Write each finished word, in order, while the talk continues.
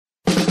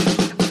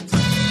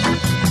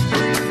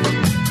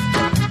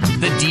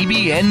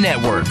DBN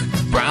Network.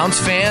 Browns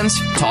fans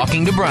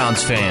talking to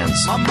Browns fans.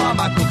 My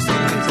mama cooks in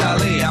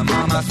Italy,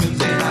 mama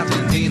swims in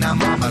Argentina,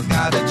 mama's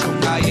got a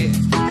chungaye.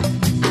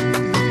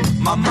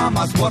 My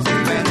mama's works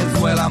in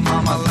Venezuela,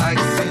 mama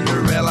likes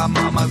Cinderella,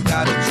 mama's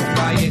got a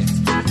chungaye.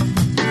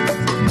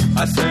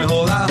 I say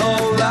hola,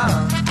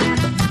 hola,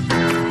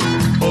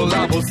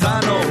 hola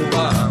bossa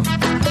nova.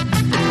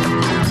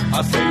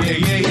 I say yeah,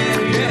 yeah, yeah,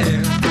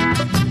 yeah.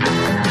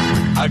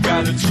 I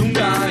got a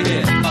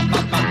chungaye.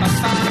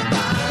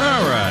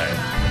 All right.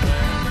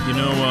 You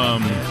know,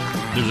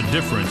 there's a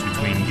difference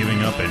between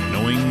giving up and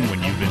knowing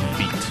when you've been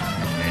beat.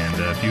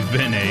 And if you've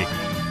been a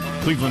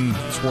Cleveland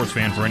sports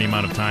fan for any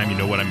amount of time, you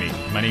know what I mean.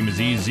 My name is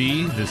EZ.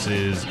 This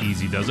is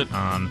EzDoesIt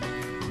on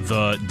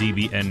the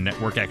DBN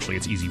Network. Actually,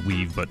 it's Easy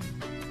Weave, but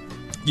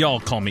y'all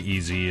call me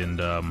Easy,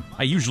 and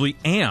I usually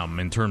am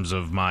in terms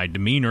of my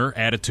demeanor,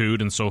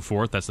 attitude, and so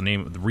forth. That's the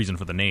reason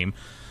for the name.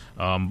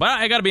 But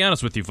I got to be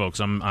honest with you, folks.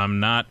 I'm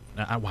not.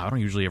 I don't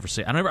usually ever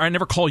say. I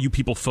never call you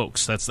people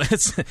folks. That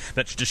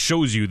just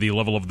shows you the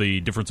level of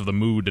the difference of the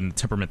mood and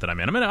temperament that I'm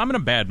in. I'm in a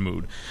bad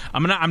mood.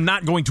 I'm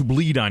not going to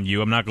bleed on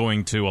you. I'm not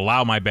going to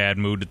allow my bad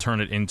mood to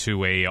turn it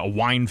into a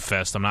wine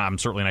fest. I'm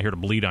certainly not here to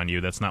bleed on you.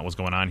 That's not what's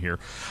going on here.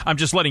 I'm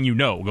just letting you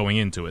know going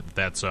into it.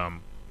 That's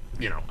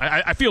You know,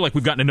 I feel like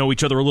we've gotten to know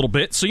each other a little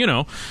bit, so, you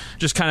know,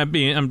 just kind of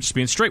I'm just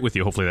being straight with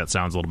you. Hopefully that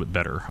sounds a little bit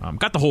better.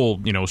 Got the whole,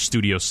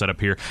 studio set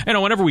up here.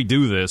 And whenever we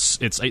do this,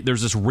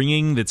 there's this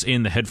ringing that's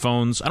in the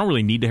headphones. I don't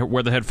really need to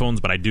wear the headphones,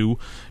 but I do,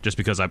 just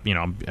because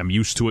I'm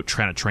used to it,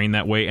 trying to train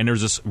that way. And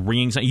there's this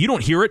ringing sound. You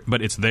don't hear it,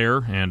 but it's there.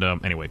 And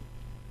anyway,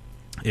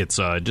 it's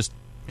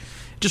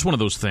just one of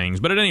those things.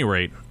 But at any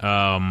rate,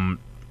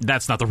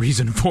 that's not the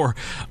reason for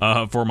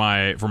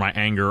my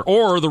anger,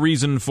 or the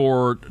reason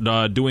for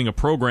doing a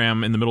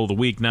program in the middle of the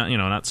week.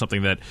 Not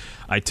something that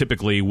I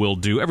typically will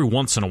do. Every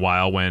once in a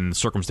while when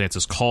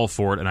circumstances call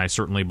for it, and I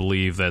certainly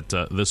believe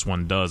that this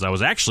one does. I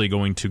was actually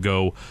going to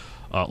go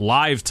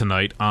live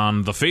tonight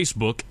on the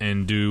Facebook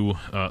and do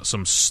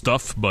some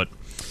stuff, but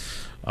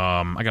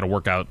I got to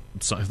work out.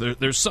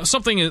 There's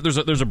something.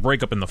 There's a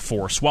breakup in the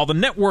force. While the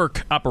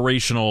network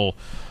operational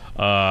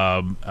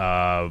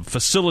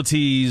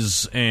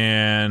facilities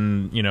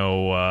and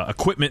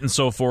equipment and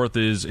so forth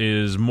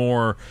is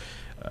more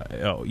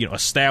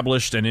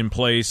established and in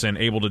place and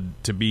able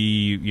to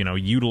be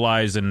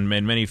utilized in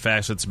many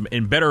facets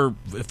in better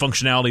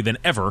functionality than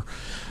ever.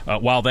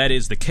 While that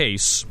is the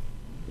case,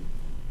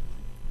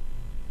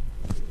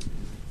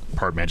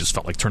 pardon me, I just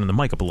felt like turning the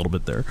mic up a little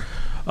bit there.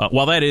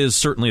 While that is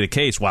certainly the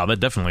case, wow, that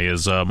definitely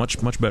is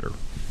much better.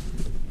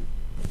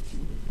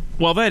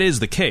 While that is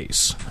the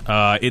case,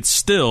 it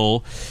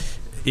still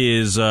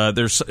is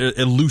there's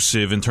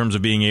elusive in terms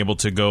of being able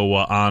to go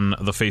on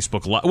the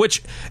Facebook Live,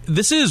 which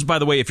this is, by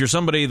the way, if you're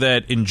somebody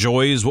that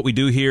enjoys what we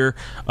do here,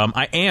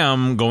 I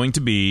am going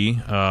to be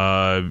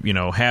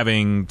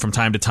having from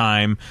time to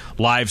time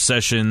live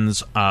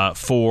sessions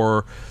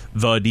for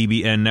the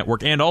DBN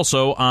Network, and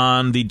also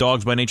on the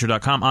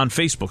dogsbynature.com on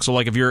Facebook. So,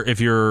 like, if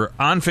you're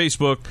on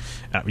Facebook,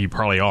 you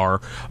probably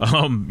are,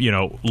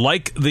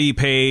 like the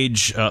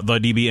page, the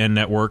DBN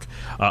Network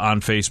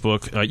on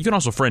Facebook. You can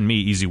also friend me,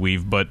 Easy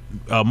Weave, but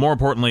more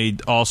importantly,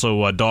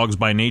 also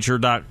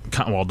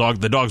dogsbynature.com. Well,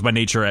 the Dogs by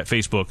Nature at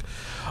Facebook.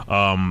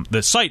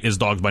 The site is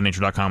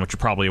dogsbynature.com, which you're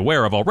probably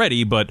aware of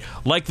already, but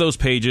like those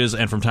pages,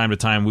 and from time to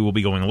time we will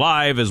be going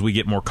live as we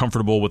get more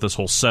comfortable with this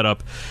whole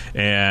setup,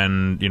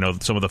 and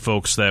some of the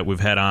folks that we've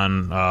had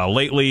on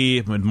lately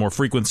with more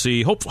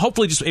frequency,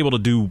 hopefully just able to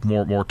do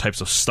more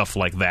types of stuff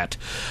like that,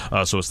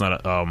 so it's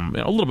not a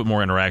little bit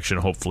more interaction,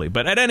 hopefully.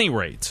 But at any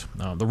rate,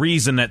 the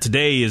reason that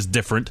today is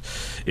different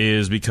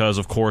is because,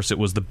 of course, it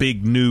was the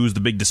big news,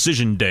 the big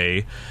decision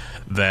day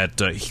that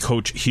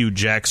Coach Hugh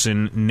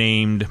Jackson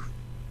named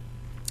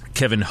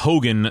Kevin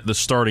Hogan the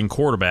starting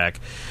quarterback,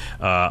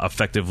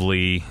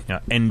 effectively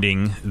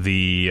ending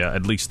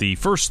at least the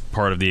first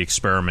part of the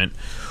experiment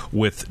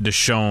with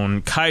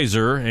Deshaun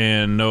Kaiser,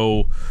 and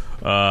no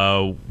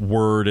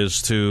word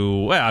as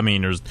to,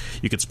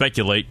 you could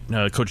speculate.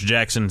 Coach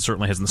Jackson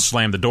certainly hasn't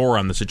slammed the door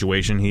on the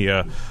situation. He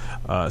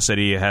said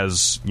he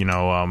has,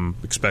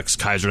 expects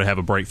Kaiser to have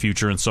a bright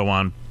future and so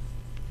on.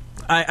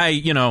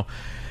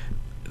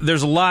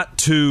 There's a lot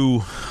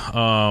to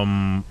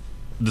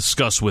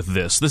discuss with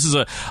this. This is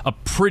a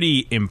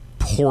pretty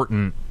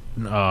important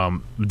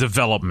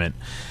development,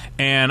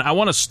 and I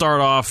want to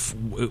start off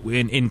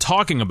in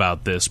talking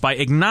about this by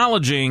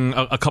acknowledging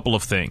a couple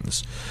of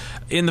things.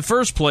 In the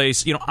first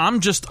place, I'm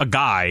just a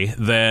guy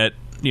that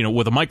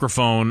with a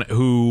microphone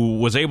who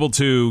was able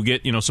to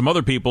get some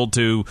other people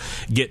to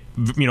get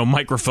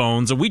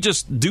microphones, and we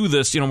just do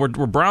this. We're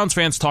Browns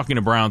fans talking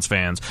to Browns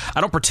fans. I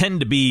don't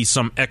pretend to be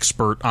some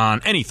expert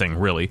on anything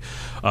really,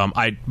 but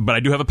I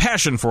do have a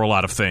passion for a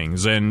lot of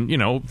things, and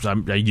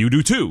you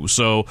do too.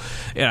 So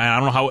I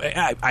don't know how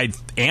I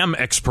am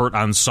expert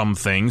on some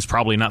things.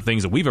 Probably not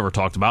things that we've ever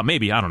talked about.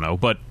 Maybe, I don't know,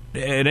 but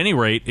at any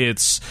rate,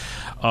 it's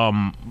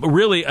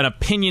really an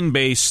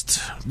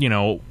opinion-based,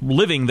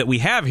 living that we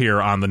have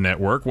here on the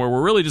network, where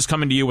we're really just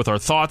coming to you with our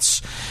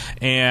thoughts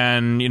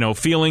and,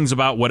 feelings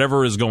about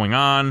whatever is going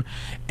on,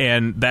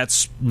 and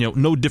that's,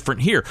 no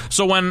different here.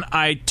 So when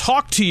I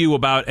talk to you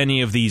about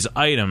any of these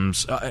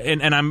items,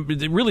 and I'm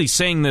really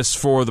saying this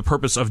for the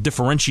purpose of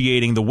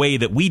differentiating the way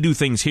that we do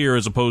things here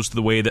as opposed to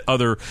the way that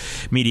other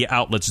media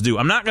outlets do,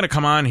 I'm not going to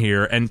come on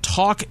here and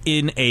talk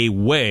in a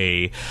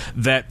way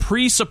that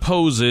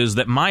presupposes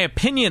that my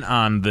opinion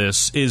on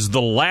this is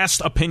the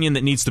last opinion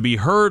that needs to be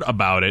heard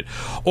about it,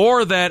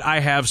 or that I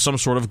have some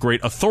sort of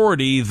great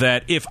authority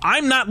that if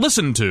I'm not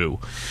listened to,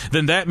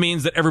 then that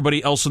means that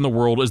everybody else in the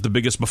world is the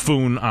biggest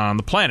buffoon on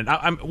the planet.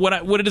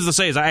 What it is to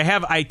say is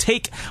I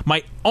take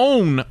my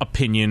own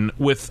opinion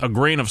with a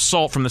grain of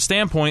salt from the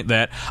standpoint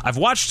that I've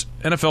watched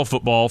NFL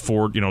football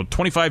for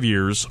 25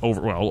 years,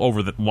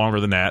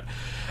 longer than that,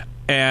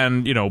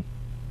 and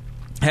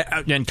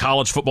and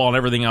college football and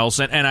everything else,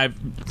 and I've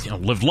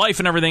lived life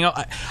and everything else.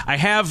 I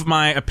have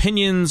my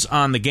opinions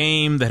on the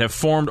game that have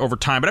formed over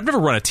time, but I've never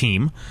run a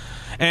team,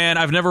 and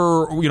I've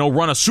never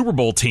run a Super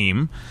Bowl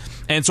team.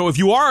 And so if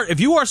you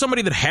are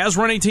somebody that has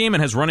run a team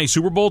and has run a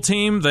Super Bowl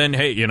team, then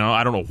hey,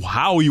 I don't know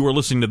how you were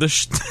listening to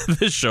this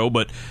this show,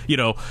 but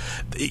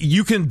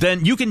you can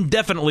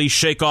definitely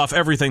shake off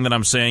everything that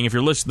I'm saying. If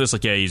you're listening to this,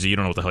 like, yeah, easy, you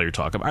don't know what the hell you're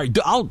talking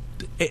about.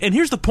 And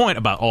here's the point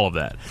about all of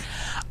that.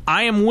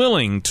 I am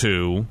willing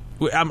to.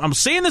 I'm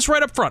saying this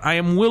right up front. I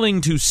am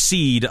willing to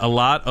cede a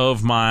lot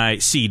of my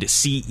cede,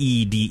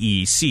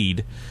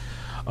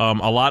 a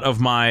lot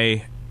of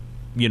my,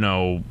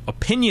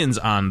 opinions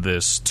on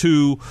this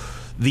to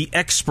the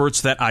experts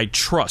that I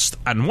trust.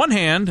 On one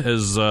hand,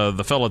 as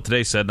the fella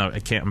today said, and I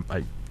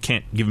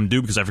can't give him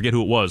due because I forget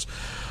who it was,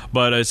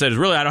 but I said,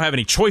 really, I don't have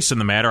any choice in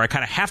the matter. I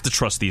kind of have to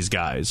trust these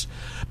guys.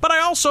 But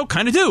I also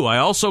kind of do. I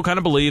also kind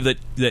of believe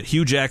that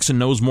Hugh Jackson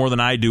knows more than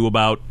I do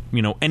about,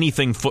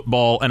 anything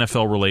football,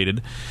 NFL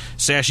related.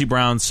 Sashi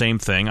Brown, same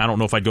thing. I don't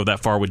know if I'd go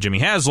that far with Jimmy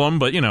Haslam,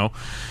 but,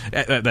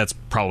 that's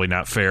probably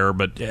not fair.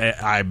 But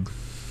I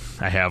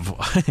have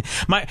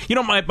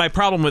my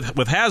problem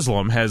with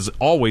Haslam has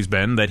always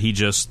been that he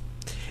just.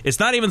 It's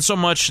not even so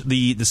much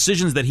the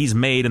decisions that he's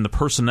made and the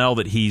personnel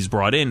that he's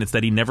brought in. It's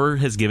that he never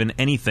has given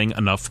anything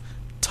enough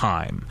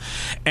time.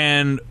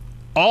 And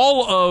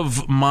all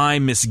of my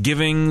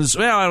misgivings,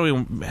 not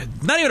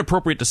even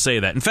appropriate to say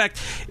that. In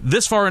fact,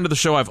 this far into the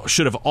show, I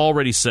should have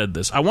already said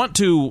this. I want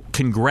to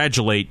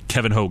congratulate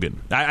Kevin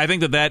Hogan. I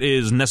think that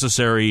is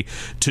necessary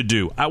to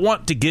do. I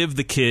want to give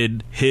the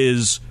kid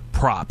his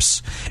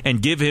props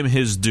and give him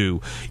his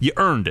due. You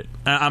earned it.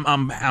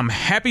 I'm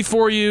happy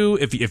for you.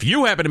 If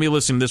you happen to be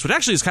listening to this, which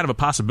actually is kind of a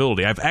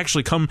possibility,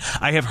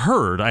 I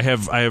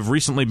have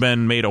recently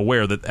been made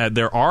aware that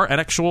there are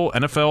actual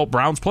NFL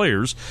Browns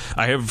players.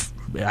 I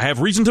have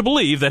reason to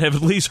believe that have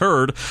at least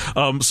heard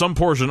some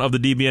portion of the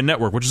DBN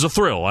Network, which is a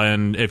thrill.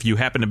 And if you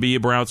happen to be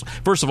a Browns,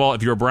 first of all,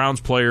 if you're a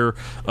Browns player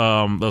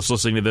that's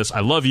listening to this,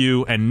 I love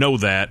you and know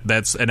that.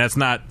 That's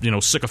not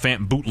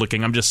sycophant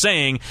bootlicking. I'm just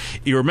saying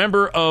you're a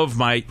member of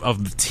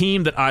the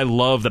team that I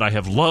love, that I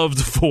have loved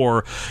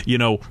for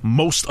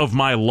most of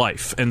my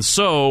life, and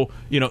so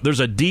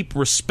there's a deep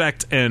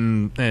respect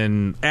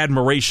and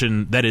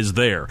admiration that is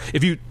there.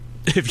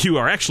 If you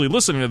are actually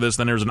listening to this,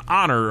 then there's an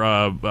honor,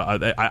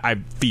 I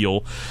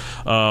feel,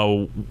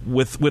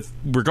 with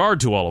regard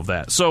to all of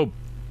that. So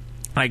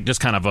I just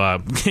kind of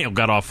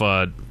got off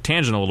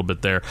tangent a little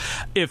bit there.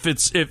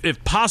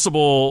 If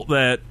possible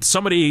that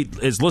somebody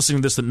is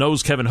listening to this that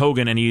knows Kevin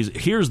Hogan and he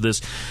hears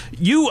this,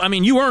 you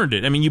earned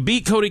it. You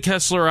beat Cody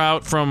Kessler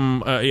out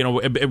from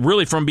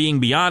really from being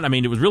beyond.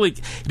 It was really,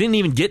 he didn't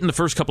even get in the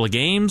first couple of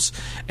games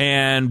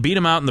and beat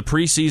him out in the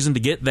preseason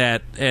to get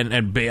that and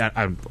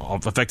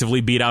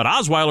effectively beat out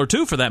Osweiler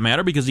too, for that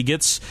matter, because he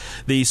gets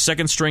the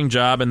second string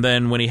job. And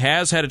then when he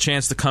has had a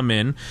chance to come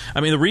in,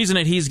 the reason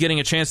that he's getting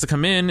a chance to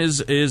come in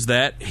is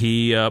that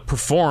he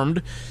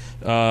performed.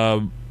 He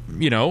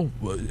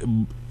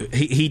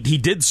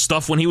did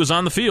stuff when he was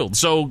on the field.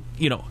 So,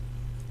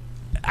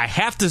 I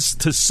have to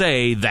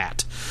say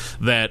that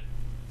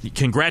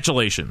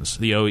congratulations.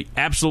 He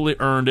absolutely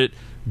earned it.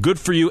 Good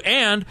for you.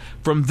 And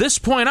from this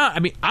point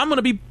on, I'm going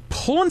to be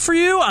pulling for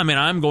you.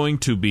 I'm going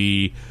to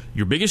be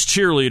your biggest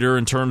cheerleader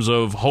in terms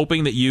of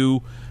hoping that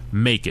you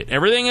make it.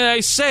 Everything that I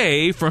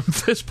say from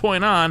this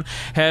point on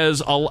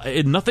has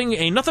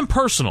nothing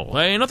personal.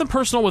 Ain't nothing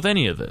personal with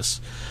any of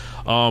this.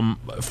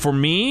 For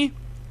me,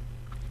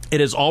 it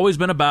has always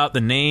been about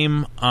the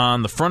name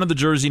on the front of the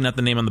jersey, not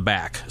the name on the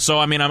back. So,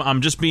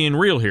 I'm just being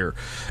real here.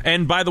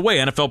 And by the way,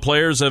 NFL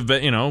players have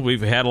been, we've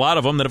had a lot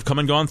of them that have come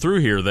and gone through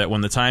here that when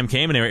the time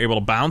came and they were able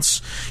to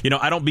bounce,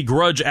 I don't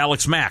begrudge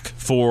Alex Mack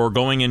for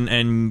going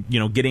and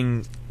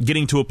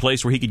getting to a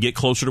place where he could get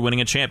closer to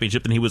winning a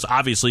championship than he was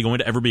obviously going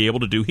to ever be able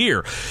to do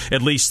here,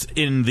 at least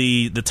in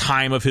the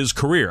time of his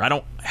career. I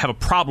don't have a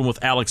problem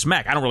with Alex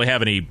Mack. I don't really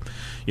have any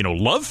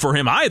love for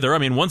him either.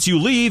 Once you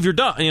leave, you're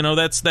done.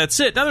 That's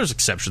it. Now, there's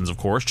exceptions, of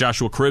course.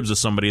 Joshua Cribbs is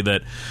somebody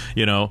that,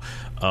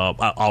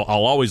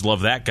 I'll always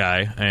love that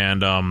guy.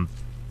 And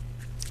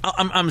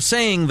I'm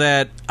saying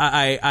that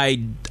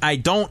I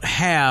don't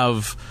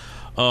have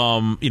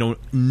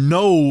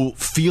no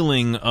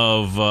feeling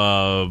of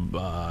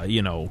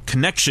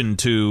connection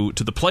to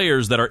the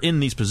players that are in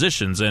these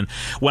positions. And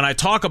when I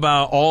talk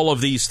about all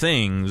of these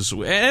things,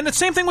 and the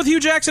same thing with Hugh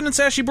Jackson and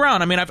Sashi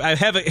Brown, I mean, I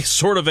have a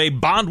sort of a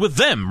bond with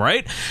them,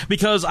 right?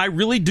 Because I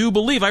really do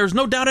believe, there's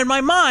no doubt in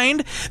my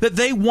mind that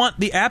they want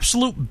the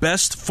absolute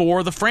best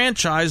for the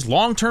franchise,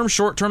 long-term,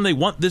 short-term. They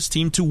want this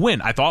team to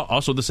win. I thought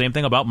also the same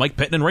thing about Mike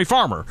Pettin and Ray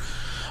Farmer.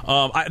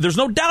 There's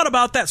no doubt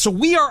about that. So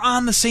we are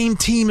on the same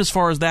team as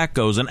far as that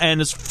goes.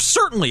 And it's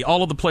certainly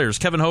all of the players,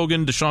 Kevin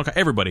Hogan, Deshaun,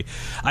 everybody.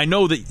 I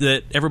know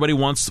that everybody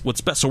wants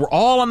what's best. So we're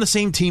all on the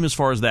same team as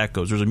far as that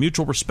goes. There's a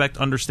mutual respect,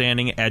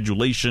 understanding,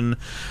 adulation,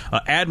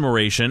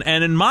 admiration,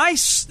 and in my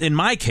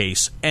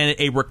case, and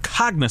a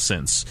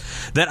recognizance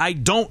that I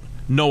don't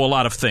know a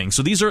lot of things.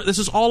 So this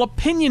is all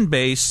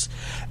opinion-based,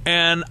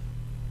 and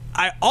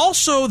I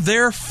also,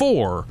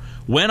 therefore,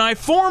 when I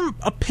form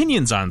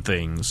opinions on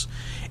things,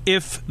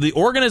 if the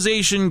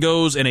organization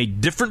goes in a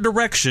different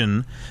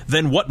direction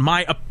than what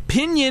my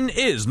opinion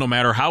is, no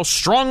matter how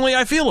strongly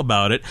I feel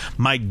about it,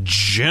 my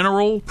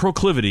general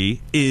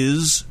proclivity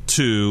is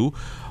to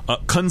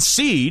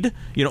concede,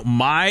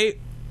 my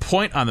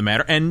point on the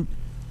matter and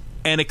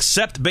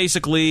accept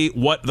basically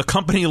what the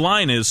company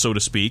line is, so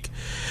to speak,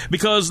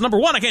 because number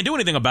one, I can't do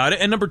anything about it,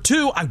 and number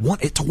two, I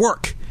want it to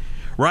work,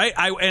 right?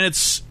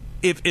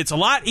 It's a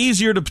lot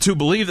easier to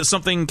believe that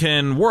something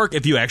can work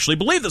if you actually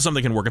believe that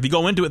something can work. If you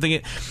go into it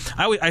thinking,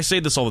 I say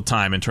this all the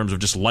time in terms of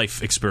just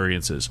life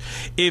experiences.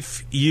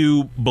 If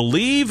you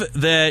believe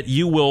that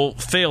you will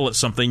fail at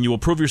something, you will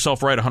prove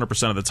yourself right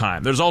 100% of the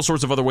time. There's all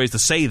sorts of other ways to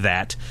say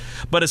that,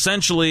 but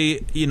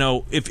essentially,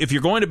 if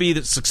you're going to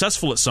be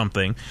successful at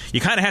something,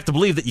 you kind of have to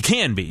believe that you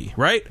can be,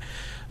 right?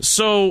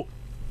 So,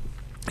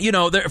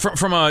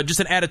 from just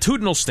an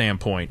attitudinal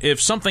standpoint, if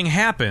something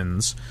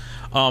happens,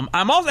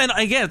 I'm also, and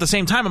again, at the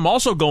same time, I'm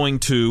also going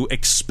to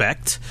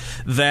expect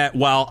that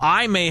while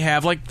I may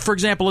have, like, for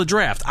example, a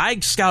draft, I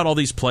scout all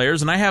these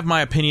players and I have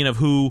my opinion of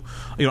who,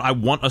 I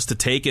want us to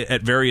take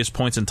at various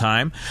points in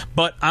time,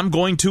 but I'm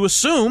going to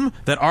assume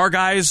that our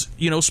guys,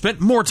 spent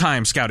more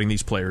time scouting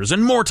these players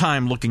and more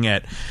time looking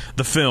at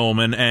the film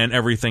and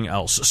everything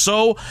else.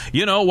 So,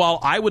 while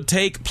I would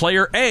take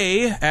player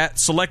A at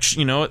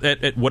selection,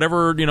 at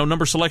whatever,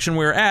 number selection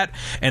we're at,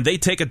 and they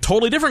take a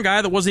totally different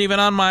guy that wasn't even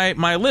on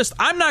my list,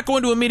 I'm not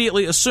going to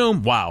immediately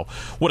assume, wow,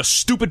 what a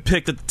stupid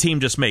pick that the team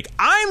just made.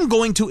 I'm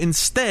going to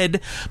instead,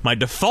 my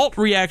default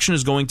reaction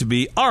is going to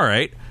be, all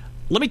right,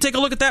 let me take a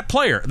look at that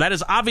player. That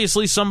is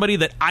obviously somebody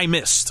that I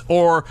missed,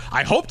 or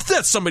I hoped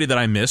that's somebody that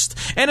I missed,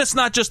 and it's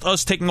not just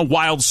us taking a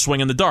wild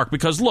swing in the dark,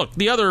 because look,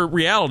 the other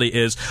reality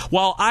is,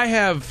 while I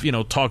have,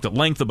 talked at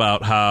length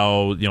about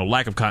how,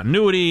 lack of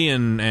continuity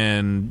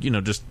and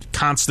just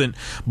constant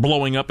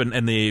blowing up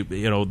and the,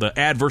 the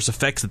adverse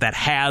effects that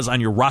has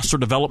on your roster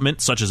development,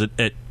 such as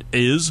it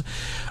is,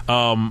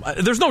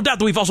 there's no doubt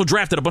that we've also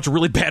drafted a bunch of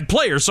really bad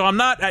players, so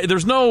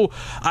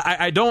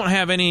I don't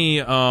have any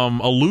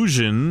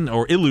illusions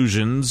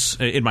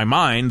in my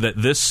mind that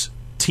this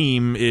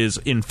team is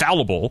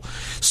infallible.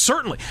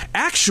 Certainly,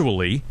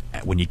 actually,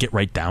 when you get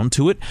right down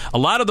to it, a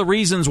lot of the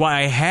reasons why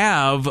I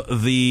have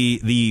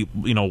the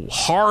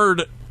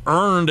hard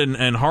earned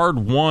and hard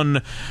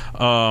won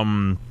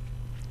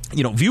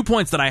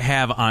viewpoints that I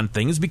have on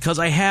things, because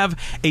I have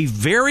a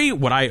very,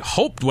 what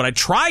I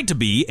tried to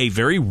be, a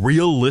very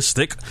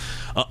realistic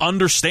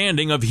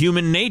understanding of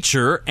human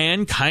nature,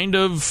 and kind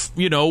of,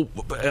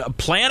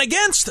 plan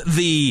against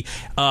the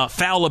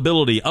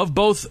fallibility of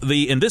both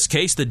in this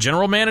case, the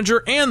general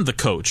manager and the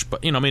coach.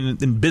 But,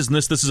 in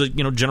business, this is a,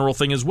 general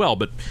thing as well.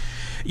 But,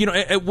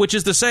 which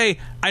is to say,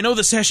 I know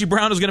that Sashi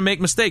Brown is going to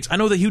make mistakes. I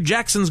know that Hugh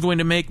Jackson's going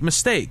to make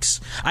mistakes.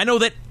 I know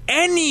that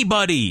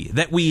anybody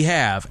that we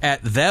have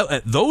at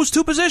those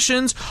two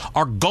positions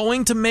are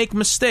going to make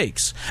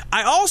mistakes.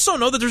 I also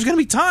know that there's going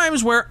to be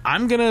times where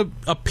I'm going to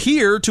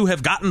appear to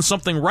have gotten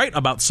something right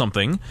about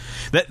something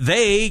that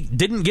they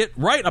didn't get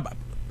right about.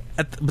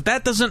 But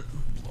that doesn't...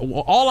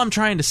 All I'm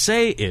trying to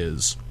say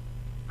is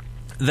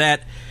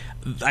that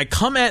I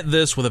come at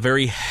this with a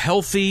very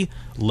healthy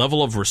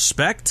level of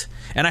respect,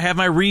 and I have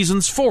my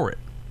reasons for it,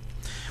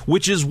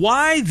 which is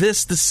why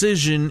this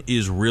decision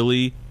is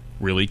really,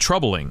 really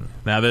troubling.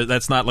 Now,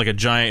 that's not like a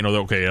giant,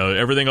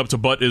 everything up to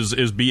but is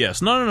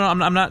BS. No,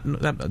 I'm not.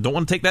 I don't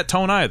want to take that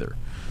tone either.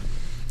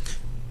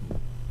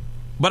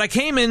 But I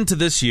came into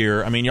this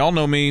year, y'all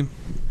know me,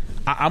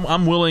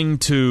 I'm willing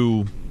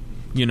to...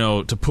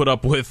 to put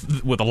up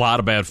with a lot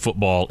of bad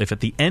football if at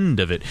the end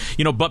of it,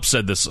 Bupp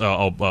said this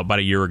about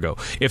a year ago,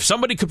 if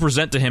somebody could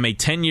present to him a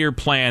 10-year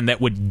plan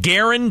that would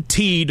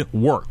guaranteed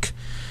work,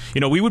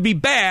 we would be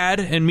bad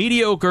and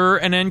mediocre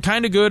and then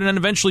kind of good and then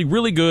eventually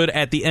really good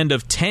at the end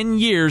of 10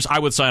 years, I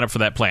would sign up for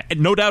that plan.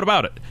 No doubt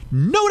about it.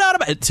 No doubt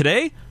about it.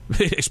 Today,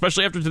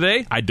 especially after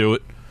today, I'd do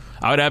it.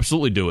 I would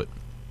absolutely do it.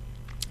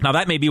 Now,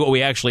 that may be what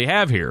we actually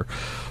have here,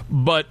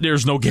 but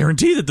there's no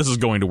guarantee that this is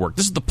going to work.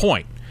 This is the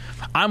point.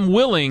 I'm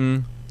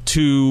willing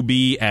to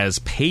be as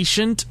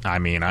patient. I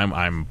mean,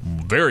 I'm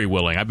very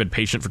willing. I've been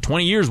patient for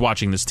 20 years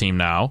watching this team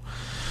now.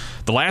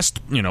 The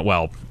last,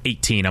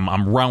 18,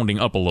 I'm rounding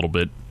up a little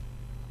bit.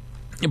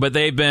 But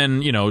they've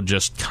been,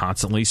 just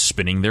constantly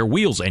spinning their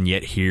wheels, and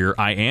yet here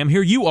I am,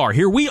 here you are,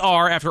 here we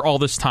are after all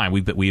this time.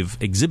 We've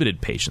exhibited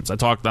patience. I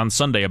talked on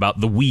Sunday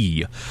about the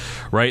we,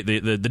 right?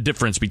 The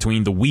difference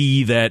between the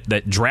we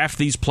that draft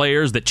these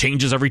players that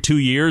changes every 2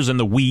 years and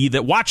the we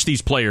that watch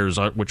these players,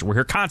 which we're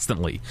here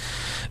constantly.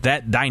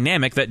 That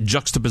dynamic, that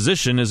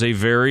juxtaposition is a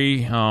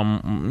very,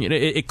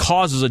 it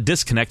causes a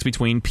disconnect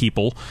between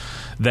people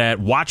that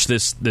watch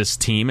this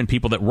team and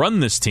people that run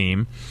this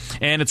team,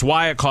 and it's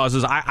why it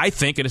causes, I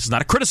think, and this is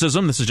not a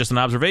criticism, this is just an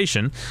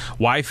observation,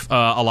 why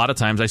a lot of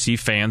times I see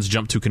fans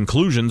jump to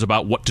conclusions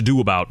about what to do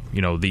about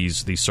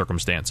these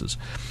circumstances.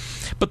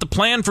 But the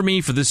plan for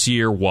me for this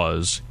year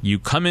was you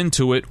come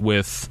into it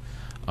with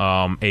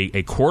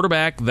a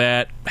quarterback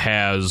that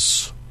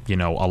has a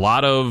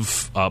lot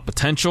of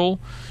potential.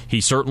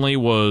 He certainly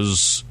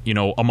was,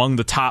 among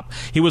the top.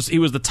 He was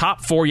the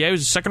top 4. Yeah, he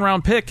was a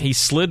second-round pick. He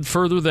slid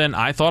further than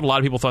I thought. A lot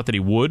of people thought that he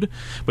would,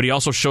 but he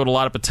also showed a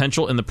lot of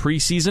potential in the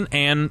preseason.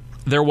 And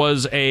there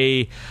was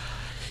a,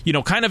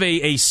 kind of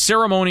a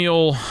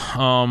ceremonial,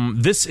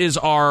 this is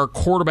our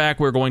quarterback,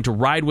 we're going to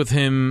ride with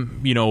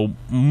him,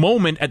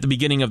 moment at the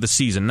beginning of the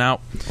season.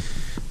 Now,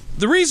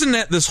 the reason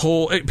that this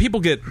whole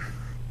people get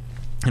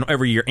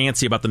every year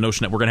antsy about the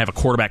notion that we're going to have a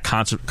quarterback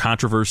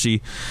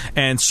controversy,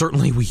 and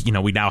certainly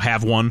we now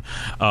have one.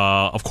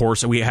 Of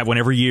course, we have one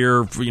every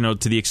year. To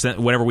the extent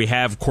whenever we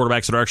have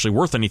quarterbacks that are actually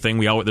worth anything,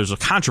 there's a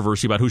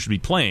controversy about who should be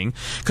playing,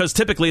 because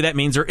typically that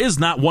means there is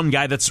not one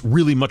guy that's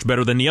really much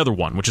better than the other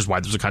one, which is why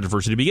there's a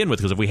controversy to begin with.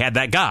 Because if we had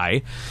that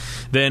guy,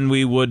 then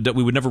we would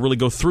never really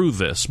go through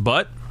this.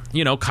 But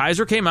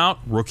Kaiser came out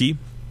rookie.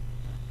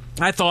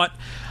 I thought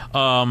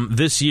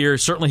this year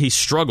certainly he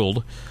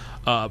struggled.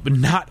 But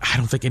I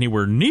don't think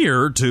anywhere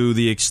near to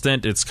the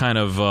extent it's kind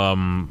of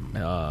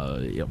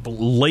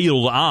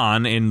ladled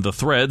on in the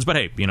threads. But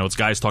hey, it's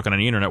guys talking on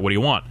the internet. What do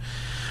you want?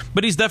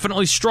 But he's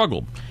definitely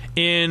struggled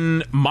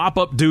in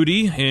mop-up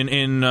duty.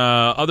 In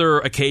other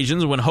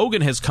occasions when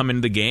Hogan has come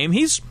into the game,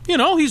 he's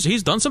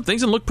done some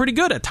things and looked pretty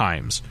good at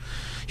times.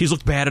 He's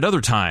looked bad at other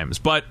times,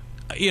 but.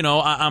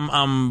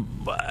 I'm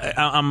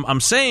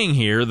saying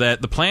here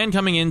that the plan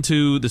coming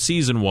into the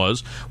season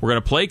was we're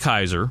going to play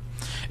Kaiser,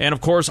 and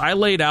of course I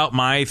laid out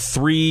my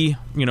 3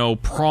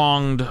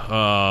 pronged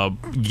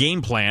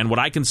game plan, what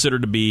I consider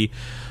to be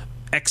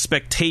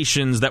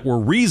expectations that were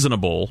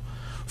reasonable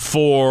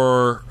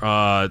for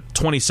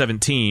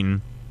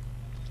 2017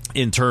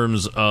 in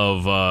terms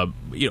of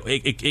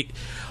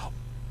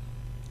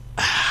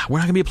we're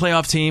not going to be a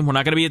playoff team. We're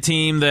not going to be a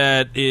team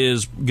that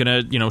is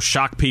going to,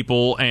 shock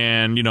people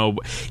and,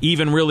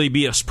 even really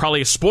be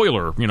probably a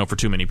spoiler, for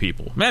too many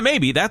people.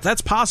 Maybe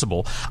that's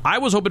possible. I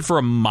was hoping for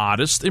a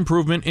modest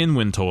improvement in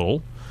win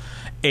total,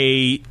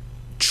 a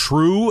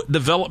true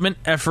development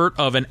effort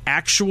of an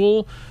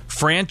actual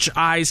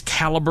franchise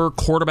caliber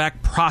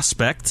quarterback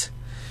prospect,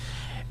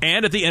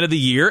 and at the end of the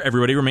year,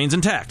 everybody remains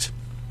intact.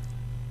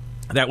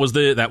 That was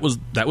it.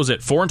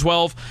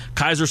 4-12.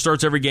 Kaiser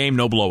starts every game,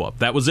 no blow up.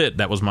 That was it.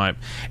 That was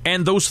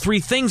and those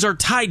 3 things are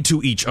tied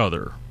to each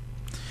other.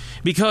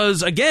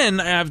 Because again,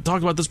 I've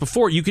talked about this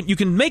before, you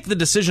can make the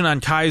decision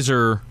on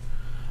Kaiser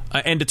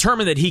and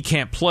determine that he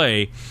can't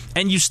play,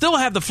 and you still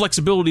have the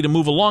flexibility to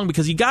move along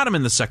because you got him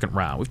in the second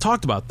round. We've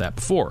talked about that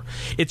before.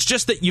 It's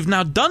just that you've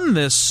now done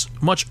this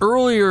much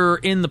earlier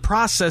in the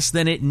process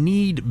than it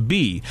need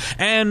be.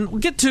 And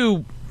we'll get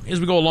to, as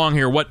we go along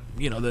here, what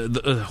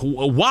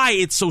why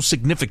it's so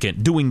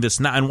significant doing this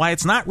now, and why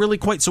it's not really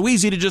quite so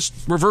easy to just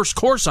reverse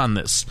course on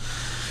this,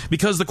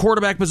 because the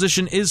quarterback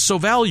position is so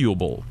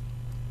valuable.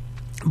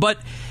 But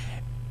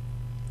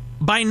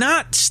by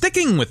not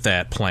sticking with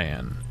that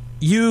plan,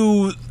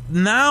 you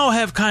now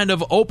have kind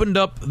of opened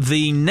up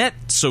the net,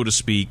 so to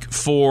speak,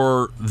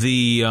 for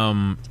the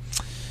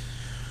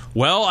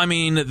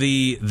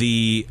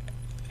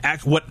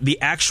what the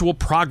actual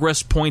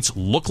progress points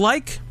look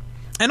like,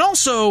 and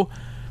also.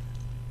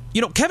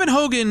 Kevin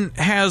Hogan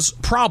has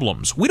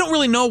problems. We don't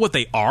really know what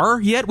they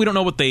are yet. We don't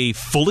know what they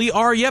fully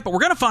are yet, but we're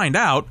going to find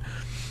out.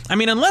 I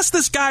mean, unless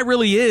this guy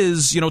really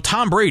is,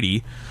 Tom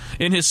Brady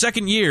in his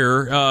second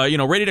year,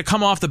 ready to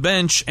come off the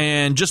bench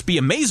and just be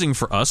amazing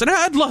for us. And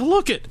I'd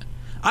look at,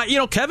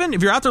 Kevin,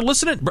 if you're out there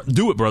listening,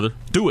 do it, brother.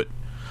 Do it.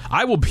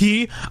 I will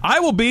be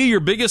your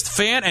biggest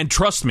fan, and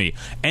trust me,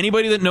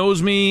 anybody that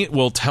knows me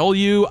will tell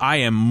you I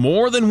am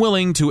more than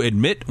willing to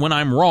admit when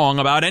I'm wrong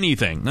about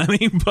anything. I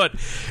mean, but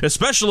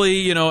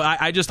especially,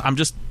 I'm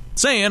just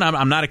saying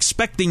I'm not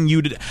expecting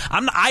you to.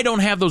 I don't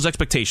have those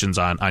expectations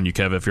on you,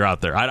 Kev. If you're out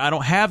there, I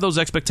don't have those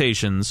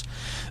expectations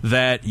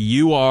that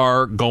you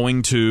are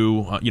going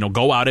to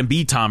go out and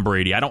be Tom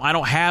Brady. I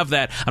don't have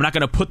that. I'm not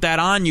going to put that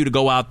on you to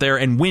go out there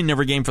and win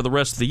every game for the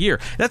rest of the year.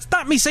 That's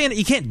not me saying that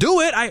you can't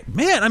do it.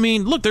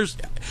 Look,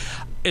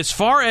 as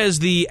far as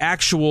the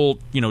actual,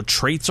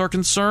 traits are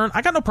concerned,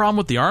 I got no problem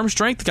with the arm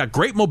strength. He got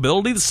great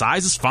mobility. The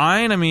size is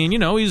fine. I mean,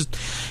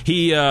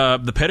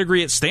 the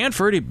pedigree at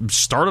Stanford. He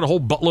started a whole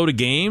buttload of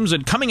games,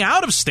 and coming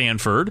out of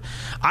Stanford,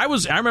 I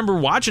remember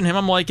watching him.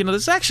 I'm like,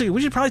 this actually,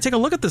 we should probably take a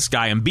look at this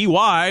guy. And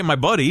BY, my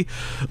buddy,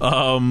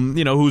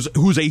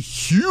 who's a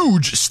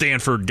huge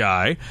Stanford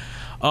guy,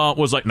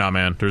 was like, nah,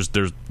 man,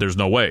 there's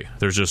no way.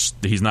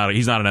 He's not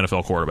an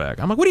NFL quarterback.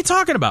 I'm like, what are you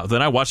talking about?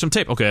 Then I watched some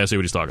tape. Okay, I see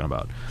what he's talking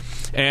about.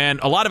 And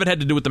a lot of it had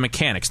to do with the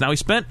mechanics. Now, he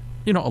spent,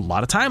 a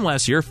lot of time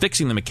last year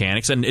fixing the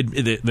mechanics, and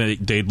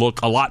they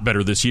look a lot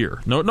better this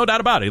year. No doubt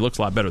about it. He looks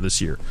a lot better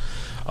this year.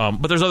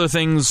 But there's other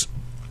things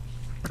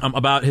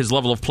about his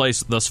level of play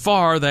thus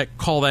far that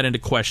call that into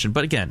question.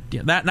 But again,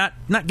 not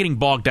getting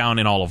bogged down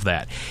in all of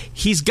that.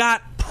 He's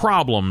got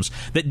problems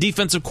that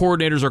defensive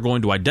coordinators are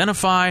going to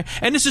identify,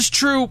 and this is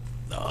true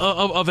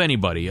of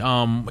anybody.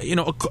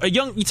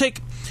 You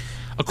take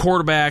a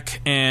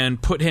quarterback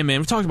and put him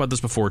in. We've talked about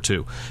this before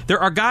too. There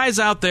are guys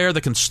out there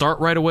that can start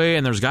right away,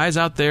 and there's guys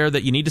out there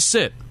that you need to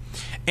sit.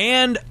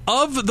 And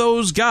of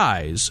those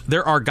guys,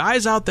 there are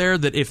guys out there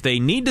that if they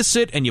need to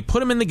sit and you put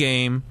them in the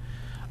game,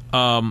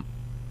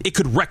 it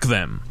could wreck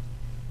them.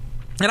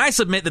 And I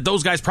submit that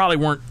those guys probably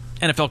weren't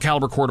NFL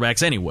caliber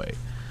quarterbacks anyway.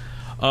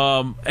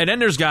 And then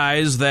there's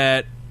guys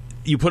that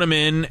you put them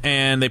in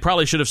and they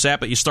probably should have sat,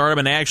 but you start them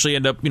and they actually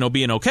end up,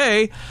 being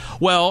okay.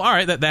 Well, all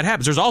right, that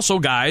happens. There's also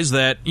guys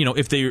that,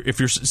 if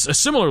you're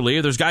similarly,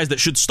 there's guys that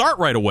should start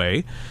right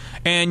away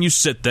and you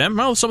sit them.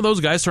 Well, some of those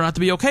guys turn out to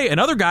be okay, and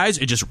other guys,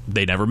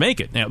 they never make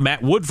it. Now,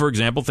 Matt Wood, for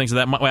example, thinks of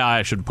that. Well,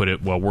 I shouldn't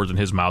put words in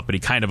his mouth, but he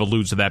kind of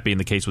alludes to that being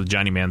the case with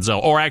Johnny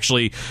Manziel, or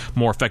actually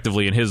more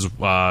effectively in his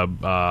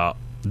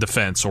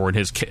defense or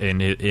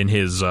in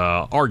his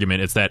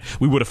argument, it's that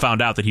we would have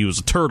found out that he was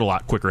a turd a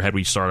lot quicker had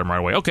we started him right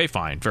away. Okay,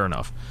 fine, fair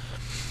enough.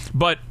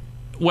 But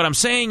what I'm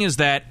saying is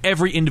that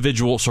every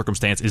individual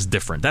circumstance is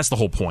different. That's the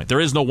whole point. There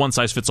is no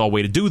one-size-fits-all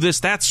way to do this.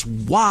 That's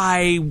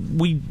why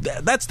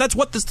that's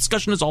what this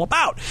discussion is all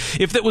about.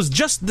 If it was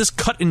just this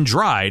cut and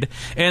dried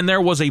and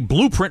there was a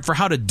blueprint for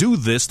how to do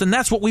this, then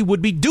that's what we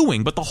would be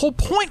doing. But the whole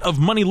point of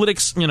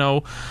Moneylytics,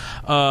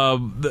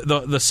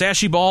 the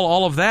Sashi Ball,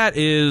 all of that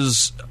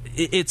is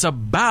it's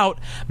about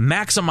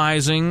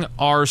maximizing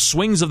our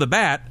swings of the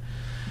bat.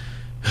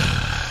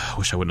 I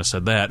wish I wouldn't have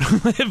said that,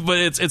 but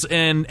it's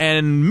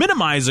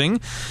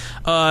minimizing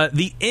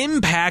the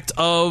impact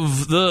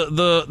of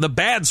the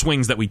bad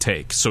swings that we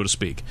take, so to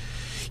speak.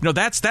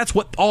 That's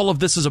what all of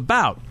this is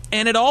about,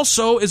 and it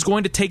also is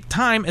going to take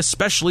time,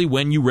 especially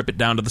when you rip it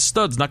down to the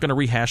studs. Not going to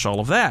rehash all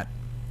of that,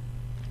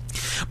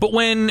 but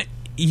when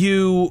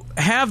you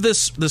have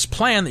this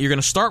plan that you're going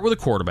to start with a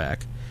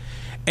quarterback,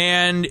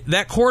 and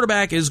that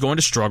quarterback is going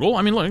to struggle.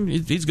 I mean, look,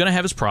 he's going to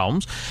have his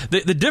problems.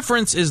 The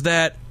difference is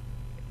that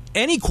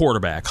any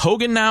quarterback,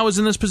 Hogan now is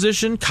in this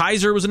position,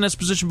 Kaiser was in this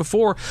position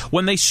before,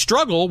 when they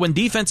struggle, when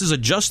defenses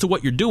adjust to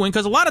what you're doing,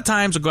 because a lot of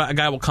times a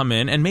guy will come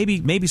in, and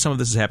maybe some of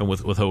this has happened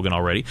with Hogan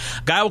already.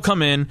 A guy will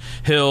come in,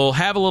 he'll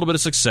have a little bit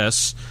of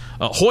success.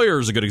 Hoyer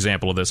is a good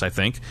example of this, I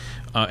think,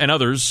 and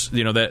others.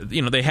 They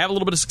have a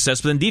little bit of success,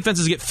 but then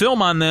defenses get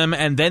film on them,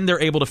 and then they're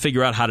able to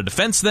figure out how to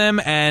defense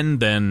them, and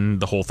then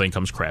the whole thing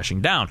comes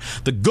crashing down.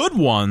 The good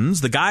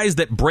ones, the guys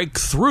that break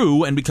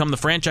through and become the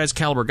franchise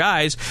caliber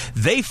guys,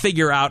 they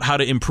figure out how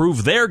to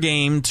improve their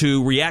game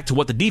to react to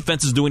what the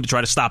defense is doing to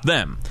try to stop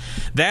them.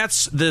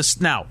 That's this.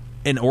 Now,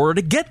 in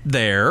order to get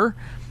there,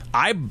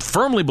 I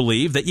firmly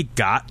believe that you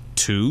got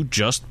to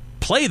just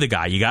play the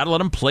guy. You got to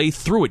let him play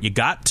through it. You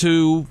got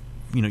to.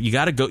 You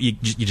got to go. You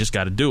just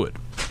got to do it.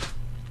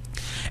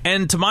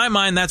 And to my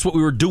mind, that's what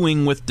we were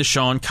doing with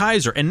DeShone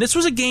Kizer. And this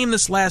was a game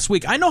this last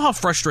week. I know how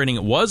frustrating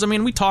it was. I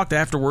mean, we talked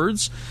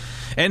afterwards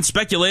and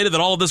speculated that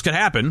all of this could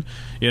happen,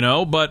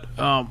 But,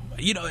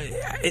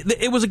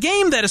 it was a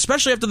game that,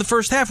 especially after the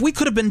first half, we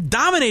could have been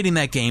dominating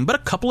that game, but a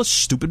couple of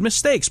stupid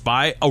mistakes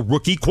by a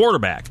rookie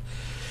quarterback.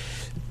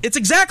 It's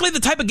exactly the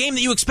type of game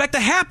that you expect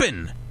to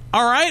happen,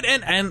 all right?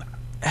 And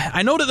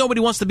I know that nobody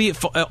wants to be at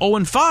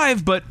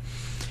 0-5, but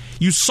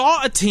you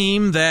saw a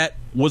team that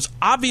was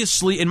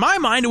obviously, in my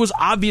mind, it was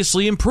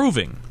obviously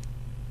improving.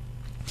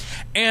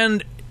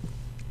 And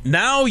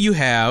now you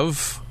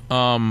have,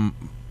 let me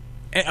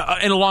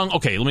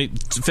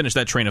finish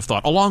that train of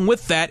thought. Along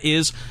with that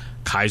is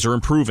Kizer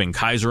improving,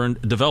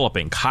 Kizer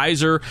developing,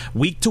 Kizer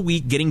week to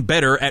week getting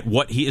better at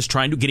what he is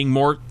trying to, getting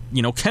more,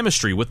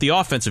 chemistry with the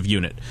offensive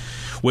unit,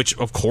 which,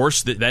 of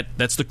course,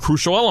 that's the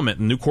crucial element.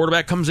 A new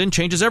quarterback comes in,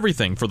 changes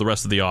everything for the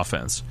rest of the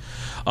offense.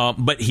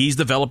 But he's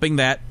developing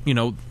that,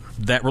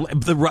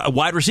 the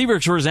wide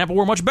receivers, for example,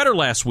 were much better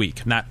last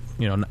week. Not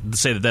to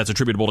say that that's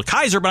attributable to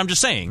Kizer, but I'm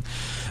just saying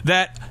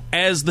that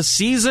as the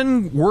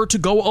season were to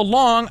go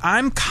along,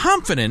 I'm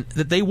confident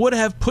that they would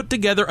have put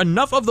together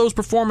enough of those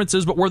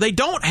performances, but where they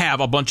don't have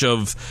a bunch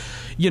of,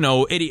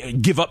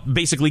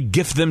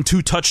 gift them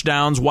 2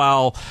 touchdowns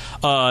while,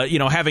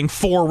 having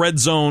 4 red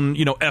zone,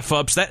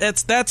 F-ups.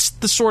 That's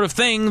the sort of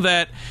thing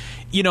that,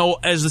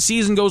 as the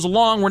season goes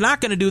along, we're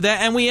not going to do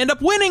that, and we end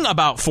up winning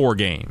about 4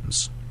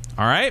 games.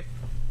 All right?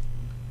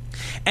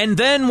 And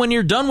then when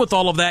you're done with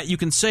all of that, you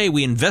can say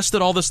we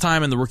invested all this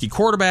time in the rookie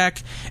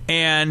quarterback,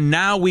 and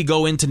now we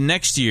go into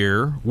next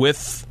year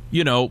with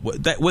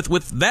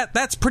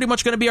that's pretty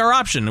much going to be our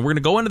option. We're going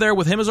to go into there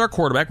with him as our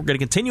quarterback. We're going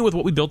to continue with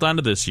what we built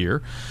onto this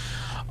year.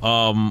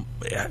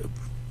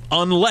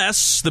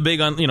 Unless the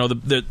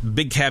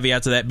big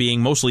caveat to that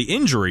being mostly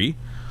injury,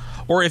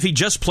 or if he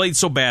just played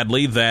so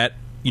badly that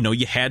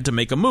you had to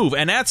make a move.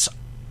 And that's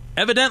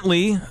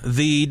evidently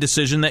the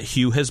decision that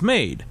Hugh has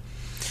made,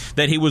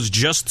 that he was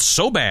just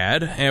so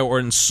bad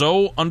and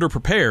so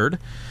underprepared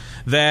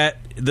that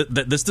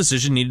this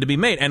decision needed to be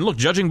made. And look,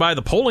 judging by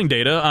the polling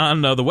data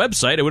on the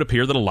website, it would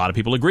appear that a lot of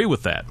people agree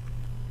with that.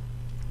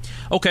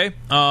 Okay,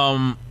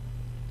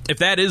 if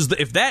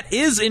that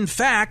is in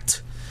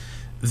fact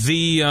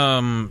the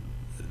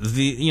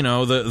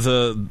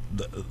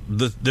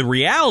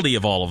reality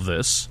of all of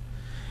this,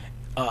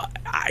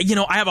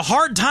 I have a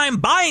hard time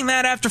buying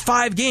that after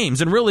 5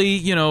 games, and really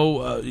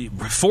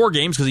 4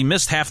 games, because he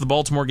missed half the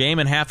Baltimore game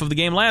and half of the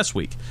game last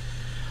week.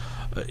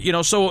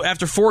 So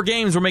after 4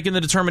 games, we're making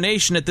the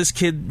determination that this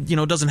kid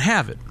doesn't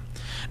have it.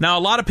 Now,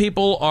 a lot of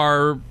people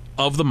are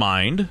of the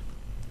mind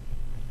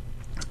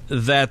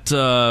that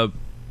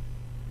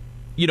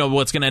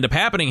what's going to end up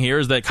happening here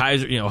is that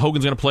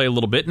Hogan's going to play a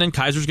little bit, and then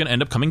Kaiser's going to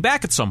end up coming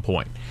back at some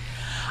point.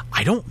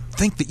 I don't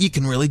think that you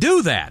can really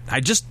do that. I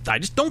just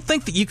don't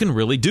think that you can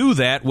really do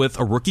that with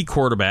a rookie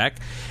quarterback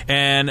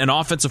and an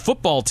offensive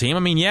football team. I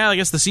mean, yeah, I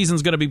guess the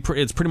season's going to be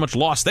it's pretty much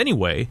lost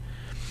anyway.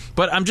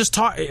 But I'm just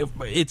talking.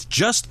 It's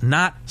just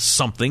not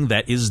something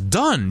that is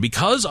done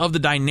because of the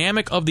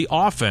dynamic of the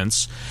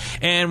offense.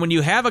 And when you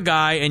have a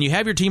guy and you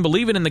have your team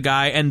believing in the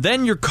guy, and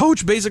then your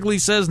coach basically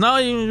says, no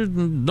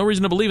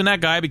reason to believe in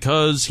that guy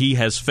because he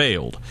has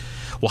failed.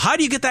 Well, how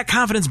do you get that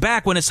confidence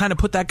back when it's time to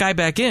put that guy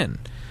back in?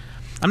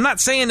 I'm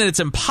not saying that it's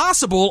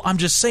impossible. I'm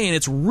just saying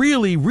it's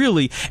really,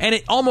 really, and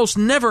it almost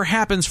never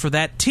happens for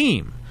that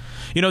team.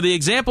 The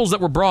examples that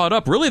were brought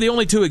up, really the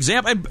only 2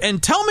 examples,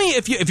 and tell me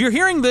if you're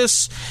hearing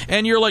this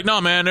and you're like, no,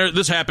 man,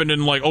 this happened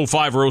in like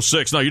 05 or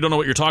 06. No, you don't know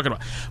what you're talking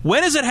about.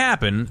 When does it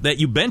happen that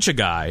you bench a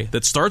guy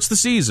that starts the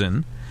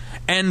season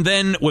and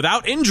then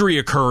without injury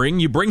occurring,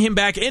 you bring him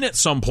back in at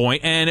some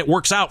point and it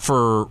works out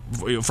for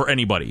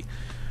anybody?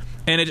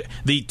 And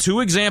the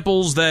 2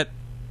 examples that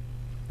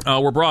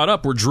were brought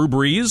up were Drew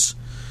Brees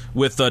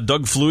with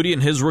Doug Flutie in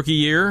his rookie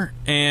year,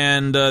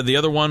 and the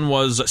other one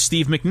was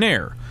Steve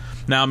McNair.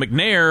 Now,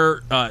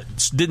 McNair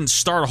didn't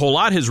start a whole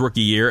lot his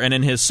rookie year, and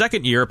in his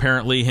second year,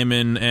 apparently him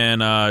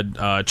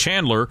and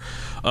Chandler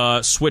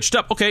switched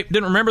up. Okay,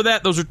 didn't remember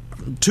that. Those are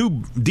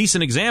 2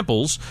 decent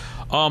examples,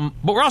 but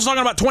we're also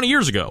talking about 20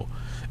 years ago.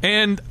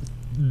 And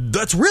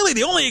that's really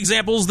the only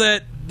examples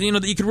that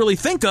that you could really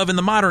think of in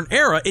the modern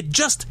era. It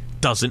just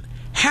doesn't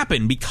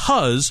happen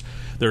because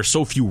there are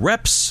so few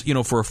reps,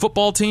 for a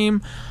football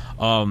team.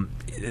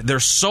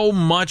 There's so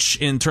much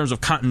in terms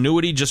of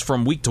continuity just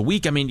from week to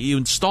week. I mean, you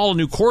install a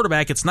new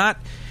quarterback, it's not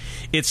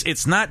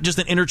just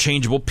an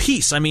interchangeable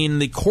piece. I mean,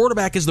 the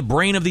quarterback is the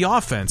brain of the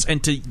offense,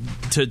 and to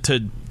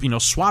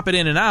swap it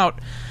in and out,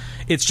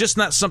 it's just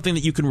not something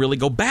that you can really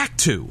go back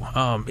to.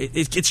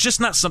 It's just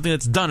not something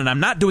that's done, and I'm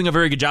not doing a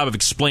very good job of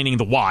explaining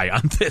the why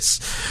on this.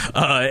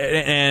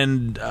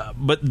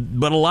 But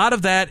a lot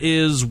of that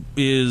is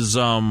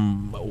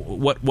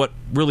what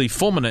really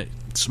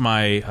fulminates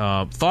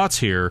my thoughts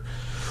here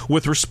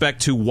with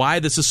respect to why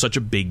this is such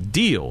a big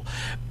deal.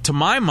 To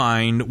my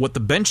mind, what the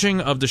benching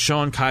of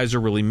DeShone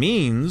Kizer really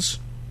means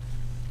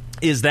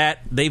is that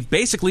they've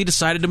basically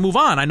decided to move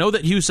on. I know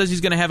that Hugh says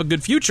he's going to have a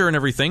good future and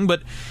everything,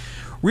 but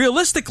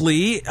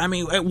realistically, I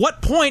mean, at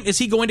what point is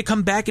he going to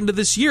come back into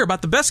this year?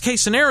 About the best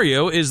case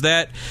scenario is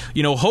that,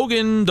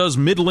 Hogan does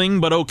middling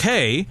but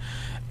okay,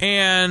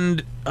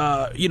 and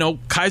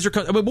Kizer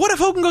comes. I mean, what if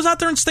Hogan goes out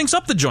there and stinks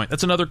up the joint?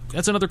 That's another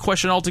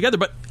question altogether.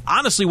 But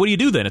honestly, what do you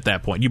do then at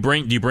that point? Do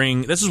you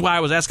bring? This is why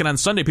I was asking on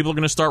Sunday. People are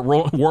going to start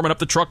warming up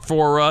the truck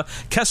for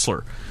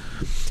Kessler.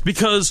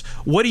 Because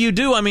what do you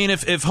do? I mean,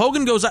 if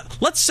Hogan goes out,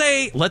 let's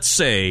say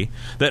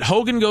that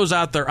Hogan goes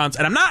out there and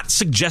I'm not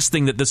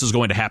suggesting that this is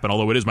going to happen,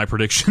 although it is my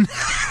prediction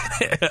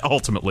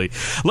ultimately.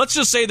 Let's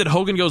just say that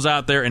Hogan goes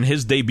out there and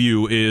his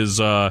debut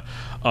is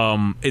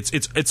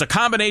it's a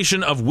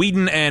combination of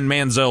Whedon and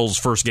Manziel's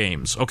first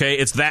games. Okay,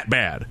 it's that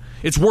bad.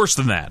 It's worse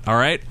than that. All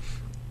right.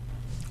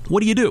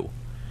 What do you do?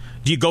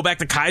 Do you go back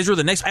to Kizer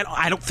the next?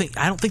 I don't think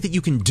that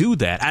you can do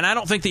that, and I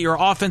don't think that your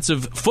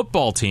offensive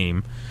football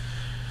team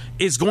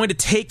is going to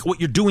take what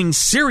you're doing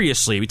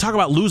seriously. We talk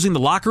about losing the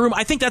locker room.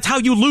 I think that's how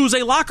you lose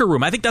a locker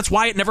room. I think that's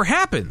why it never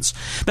happens.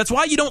 That's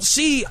why you don't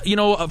see,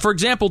 for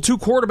example, 2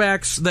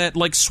 quarterbacks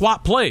that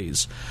swap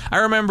plays. I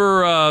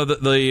remember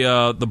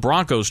the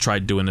Broncos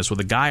tried doing this with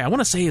a guy. I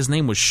want to say his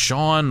name was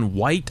Sean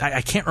White.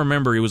 I can't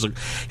remember. He was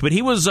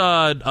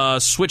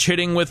switch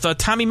hitting with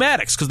Tommy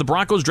Maddox because the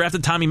Broncos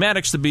drafted Tommy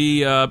Maddox to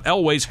be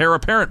Elway's heir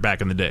apparent back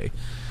in the day,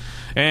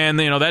 and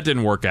that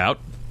didn't work out.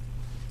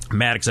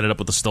 Maddox ended up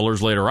with the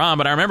Steelers later on,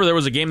 but I remember there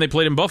was a game they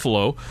played in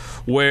Buffalo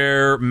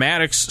where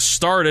Maddox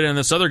started and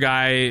this other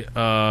guy,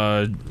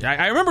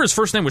 I remember his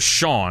first name was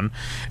Sean,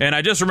 and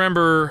I just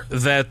remember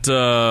that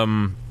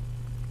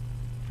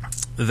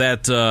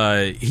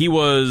he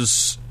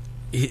was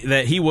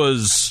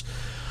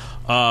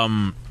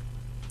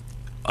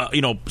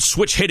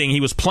switch hitting. He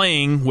was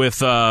playing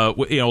with,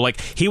 like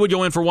he would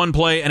go in for one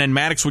play and then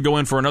Maddox would go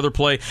in for another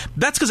play.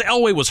 That's because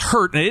Elway was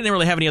hurt and they didn't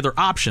really have any other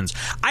options.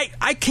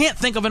 I can't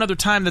think of another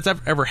time that's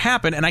ever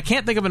happened, and I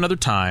can't think of another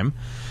time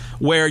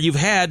where you've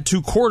had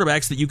two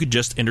quarterbacks that you could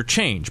just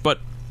interchange. But,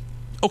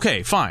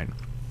 okay, fine.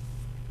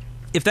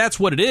 If that's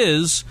what it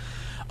is,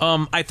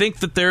 I think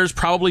that there's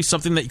probably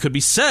something that could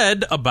be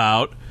said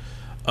about,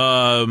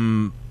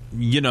 the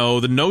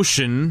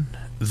notion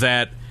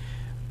that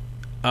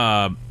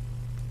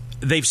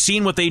they've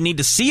seen what they need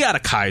to see out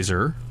of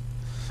Kaiser,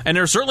 and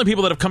there are certainly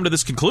people that have come to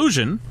this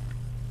conclusion,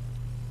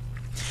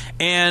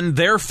 and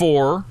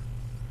therefore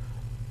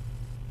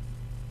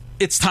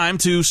it's time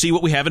to see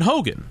what we have in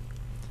Hogan.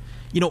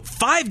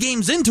 5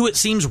 games into it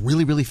seems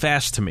really, really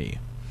fast to me.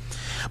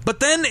 But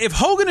then if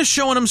Hogan is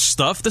showing him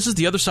stuff, this is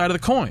the other side of the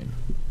coin.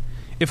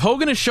 If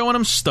Hogan is showing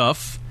him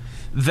stuff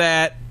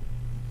that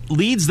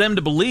leads them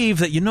to believe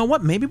that,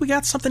 maybe we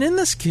got something in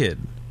this kid.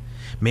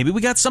 Maybe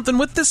we got something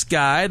with this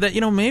guy that,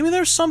 maybe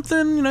there's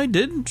something, he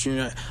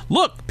did.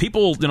 Look,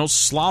 people,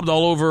 slobbed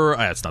all over.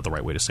 That's not the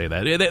right way to say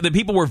that. The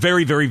people were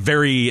very, very,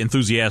 very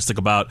enthusiastic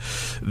about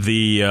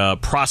the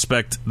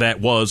prospect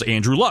that was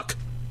Andrew Luck.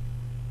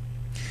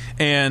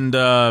 And,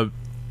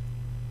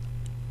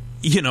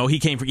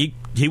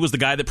 he was the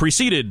guy that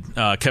preceded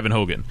Kevin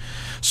Hogan.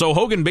 So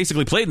Hogan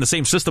basically played in the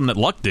same system that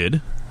Luck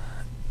did.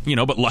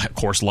 But of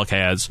course Luck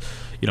has,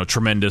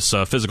 tremendous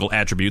physical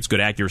attributes, good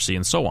accuracy,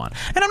 and so on.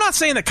 And I'm not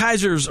saying that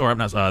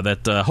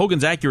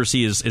Hogan's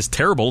accuracy is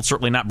terrible. It's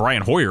certainly not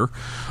Brian Hoyer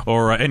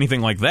or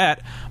anything like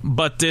that.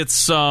 But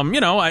it's, there's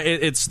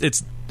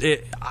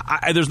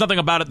nothing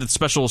about it that's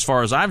special as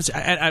far as I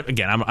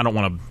don't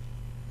want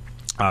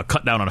to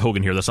cut down on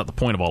Hogan here. That's not the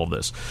point of all of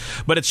this.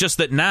 But it's just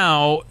that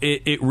now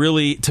it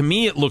really, to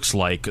me, it looks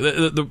like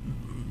the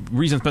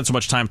reason I spent so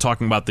much time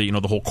talking about the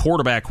the whole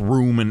quarterback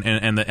room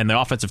and the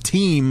offensive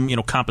team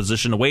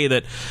composition, the way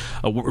that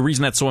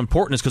reason that's so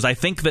important is because I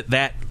think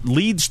that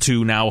leads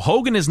to now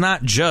Hogan is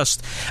not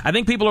just. I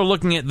think people are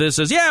looking at this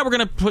as we're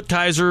going to put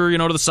Kaiser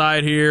to the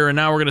side here, and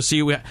now we're going to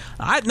see.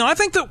 I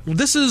think that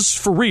this is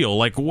for real.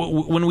 Like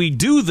when we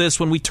do this,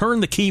 when we turn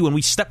the key, when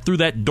we step through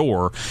that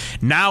door,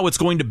 now it's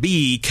going to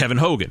be Kevin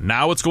Hogan.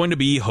 Now it's going to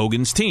be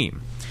Hogan's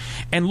team.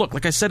 And look,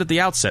 like I said at the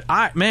outset,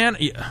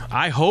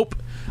 I hope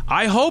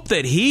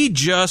that he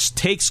just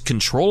takes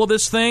control of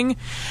this thing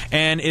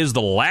and is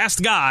the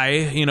last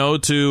guy,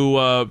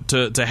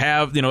 to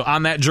have,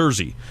 on that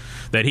jersey.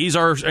 That he's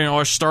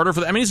our starter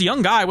for. He's a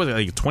young guy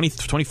with 20,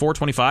 24,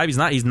 25.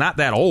 He's not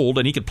that old,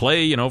 and he could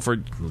play,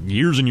 for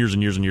years and years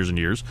and years and years and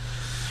years.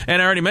 And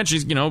I already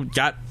mentioned he's,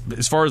 got,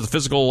 as far as the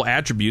physical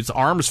attributes, the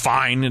arm's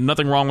fine, and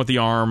nothing wrong with the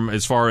arm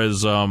as far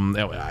as,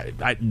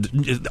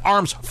 the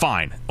arm's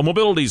fine.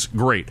 Mobility's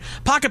great.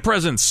 Pocket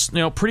presence,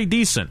 pretty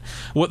decent.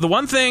 The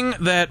one thing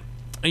that,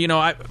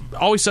 I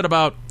always said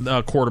about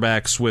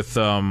quarterbacks with,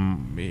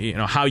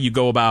 how you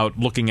go about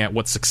looking at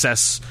what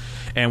success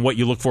and what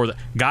you look for.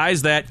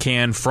 Guys that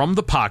can, from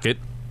the pocket,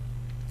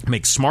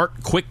 make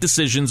smart, quick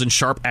decisions and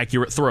sharp,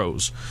 accurate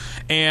throws.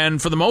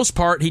 And for the most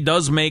part, he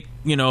does make,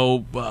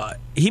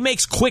 he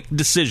makes quick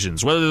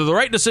decisions. Whether they're the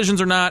right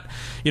decisions or not,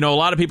 a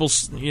lot of people,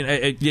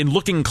 in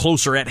looking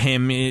closer at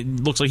him, it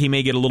looks like he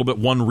may get a little bit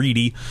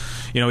one-ready.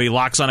 He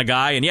locks on a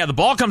guy, and the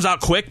ball comes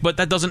out quick, but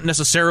that doesn't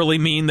necessarily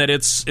mean that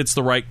it's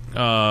the right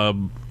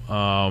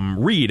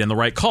read and the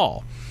right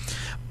call.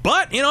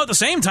 But, at the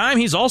same time,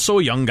 he's also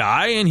a young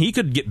guy, and he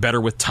could get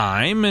better with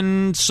time,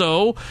 and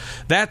so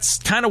that's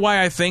kind of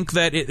why I think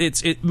that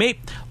it may...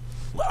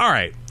 All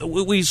right,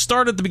 we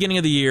started at the beginning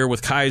of the year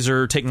with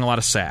Kaiser taking a lot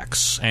of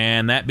sacks,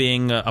 and that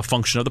being a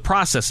function of the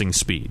processing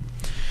speed.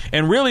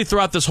 And really,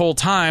 throughout this whole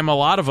time, a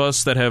lot of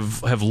us that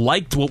have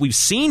liked what we've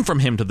seen from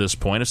him to this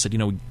point have said,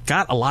 we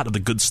got a lot of the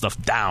good stuff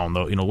down,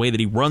 the way that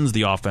he runs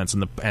the offense,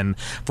 and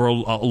for a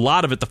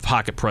lot of it, the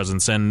pocket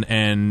presence,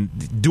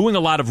 and doing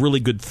a lot of really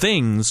good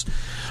things.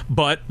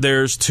 But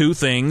there's two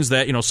things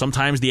that,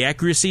 sometimes the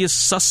accuracy is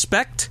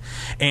suspect,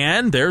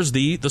 and there's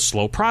the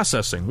slow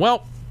processing.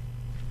 Well,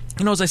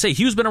 as I say,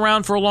 Hugh's been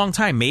around for a long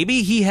time.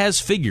 Maybe he has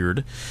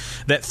figured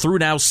that through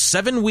now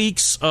 7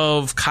 weeks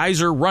of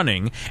Kaiser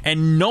running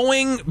and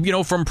knowing,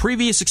 from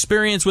previous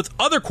experience with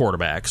other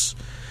quarterbacks,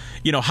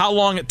 how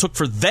long it took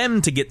for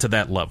them to get to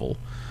that level.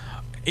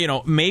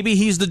 Maybe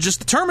he's just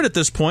determined at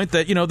this point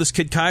that, this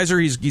kid Kaiser,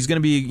 he's going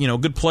to be, a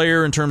good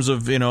player in terms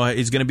of,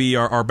 he's going to be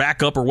our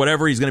backup or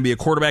whatever. He's going to be a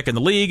quarterback in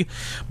the league,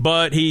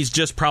 but he's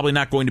just probably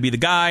not going to be the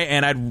guy.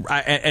 And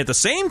I at the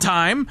same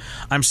time,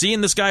 I'm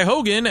seeing this guy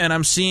Hogan, and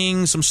I'm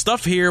seeing some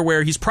stuff here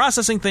where he's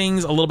processing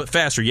things a little bit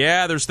faster.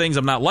 Yeah, there's things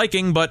I'm not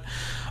liking, but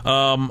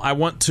I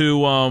want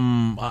to.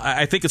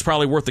 I think it's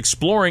probably worth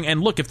exploring.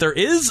 And look, if there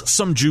is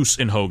some juice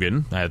in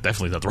Hogan,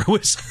 definitely not the right way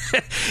to say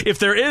it. If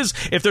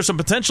there's some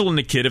potential in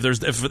the kid,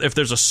 if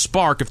there's a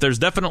spark, if there's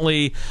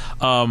definitely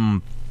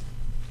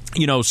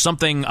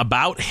something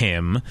about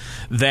him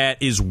that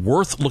is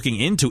worth looking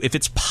into, if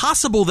it's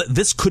possible that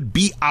this could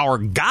be our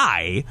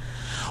guy,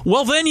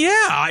 well then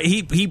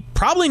he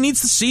probably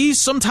needs to see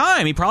some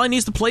time. He probably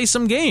needs to play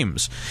some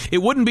games.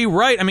 It wouldn't be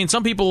right. I mean,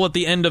 some people at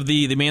the end of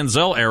the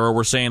Manziel era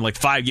were saying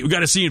like we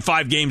got to see in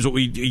 5 games what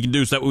we can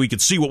do so that we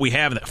could see what we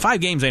have.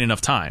 5 games ain't enough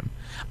time.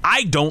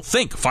 I don't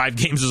think 5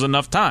 games is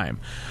enough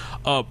time.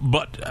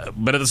 But at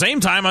the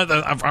same time,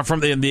 I'm from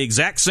the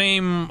exact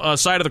same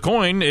side of the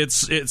coin.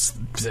 It's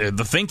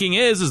the thinking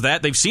is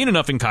that they've seen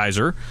enough in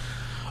Kaiser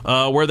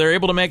where they're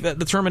able to make that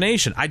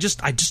determination. I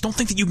just don't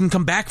think that you can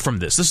come back from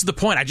this. This is the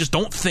point. I just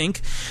don't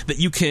think that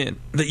you can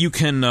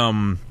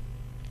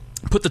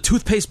put the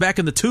toothpaste back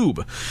in the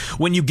tube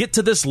when you get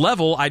to this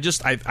level. I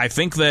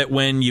think that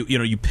when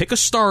you pick a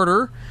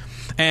starter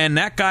and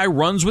that guy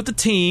runs with the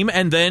team,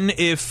 and then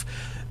if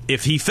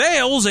he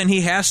fails and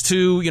he has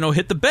to,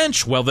 hit the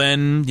bench, well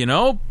then,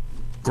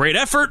 great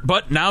effort,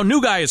 but now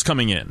new guy is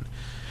coming in.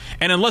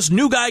 And unless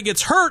new guy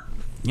gets hurt,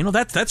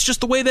 that's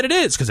just the way that it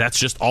is, because that's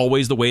just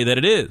always the way that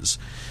it is.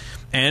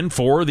 And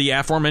for the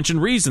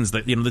aforementioned reasons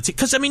that,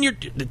 because,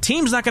 the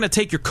team's not going to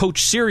take your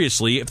coach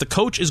seriously if the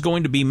coach is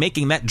going to be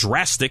making that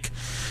drastic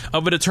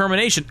of a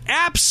determination,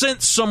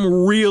 absent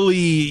some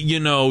really,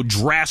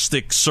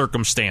 drastic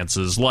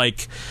circumstances,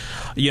 like,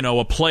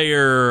 a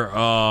player,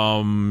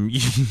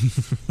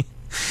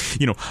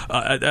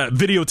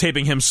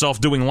 videotaping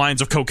himself doing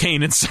lines of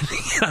cocaine and sending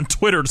it on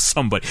Twitter to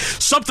somebody.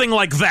 Something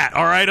like that,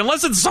 all right?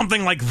 Unless it's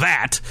something like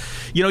that,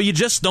 you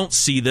just don't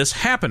see this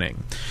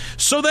happening.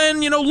 So then,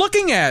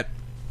 looking at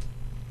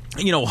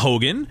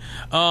Hogan,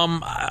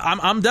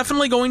 I'm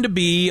definitely going to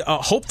be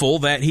hopeful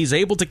that he's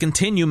able to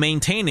continue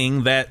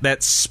maintaining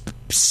that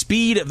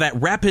speed, that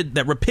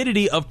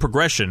rapidity of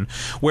progression,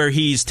 where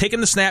he's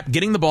taking the snap,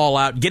 getting the ball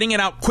out, getting it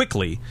out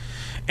quickly,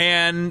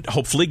 and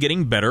hopefully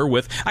getting better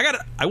with.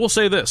 I will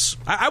say this.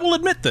 I will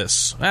admit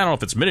this. I don't know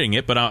if it's admitting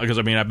it, but because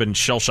I've been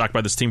shell shocked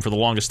by this team for the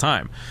longest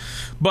time.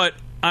 But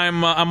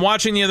I'm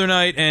watching the other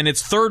night, and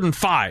it's 3rd and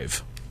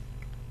 5,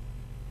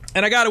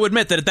 and I got to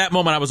admit that at that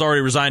moment I was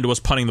already resigned to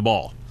us punting the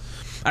ball.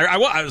 I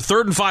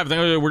 3rd and 5. I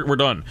think we're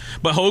done.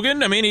 But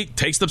Hogan, he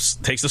takes the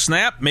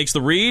snap, makes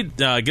the read,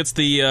 gets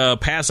the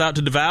pass out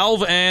to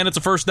DeValve, and it's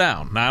a first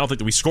down. Now, I don't think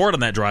that we scored on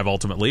that drive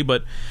ultimately,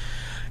 but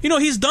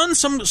he's done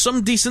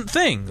some decent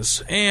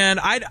things. And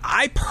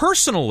I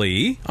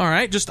personally, all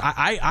right,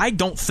 I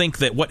don't think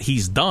that what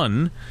he's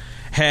done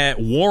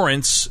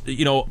warrants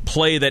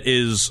play that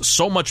is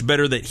so much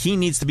better that he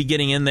needs to be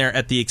getting in there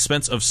at the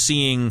expense of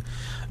seeing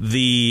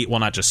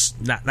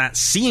not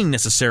seeing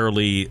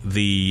necessarily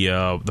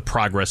the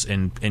progress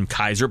in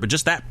Kaiser, but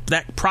just that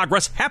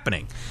progress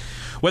happening.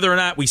 Whether or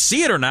not we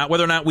see it or not,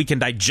 whether or not we can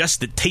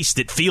digest it, taste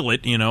it, feel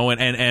it,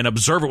 and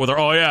observe it. Whether,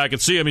 I can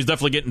see him, he's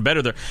definitely getting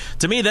better there.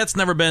 To me, that's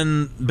never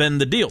been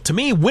the deal. To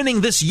me,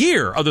 winning this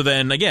year, other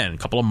than, again, a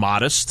couple of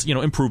modest,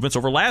 improvements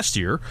over last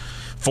year,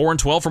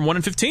 4-12 from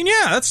 1-15,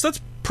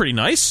 that's pretty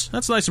nice.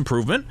 That's a nice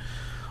improvement.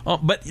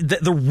 But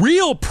the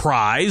real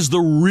prize, the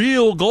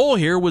real goal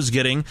here was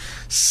getting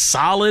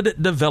solid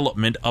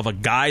development of a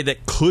guy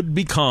that could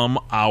become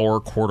our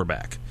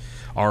quarterback,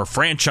 our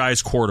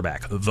franchise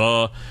quarterback,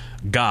 the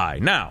guy.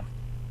 Now,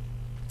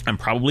 I'm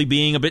probably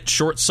being a bit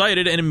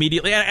short-sighted, and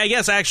immediately, I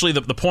guess actually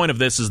the point of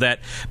this is that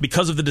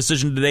because of the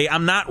decision today,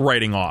 I'm not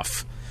writing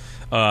off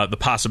the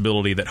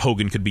possibility that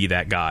Hogan could be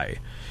that guy.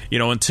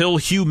 Until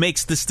Hugh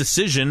makes this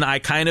decision, I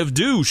kind of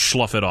do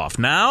slough it off.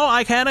 Now,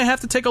 I kind of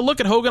have to take a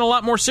look at Hogan a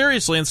lot more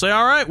seriously and say,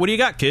 all right, what do you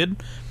got, kid?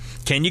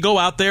 Can you go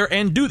out there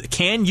and do that?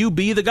 Can you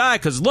be the guy?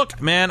 Because,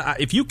 look, man,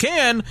 if you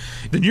can,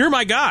 then you're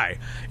my guy.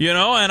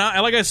 And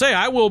like I say,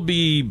 I will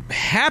be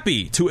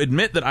happy to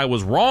admit that I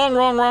was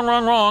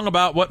wrong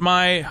about what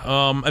my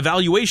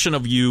evaluation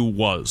of you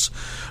was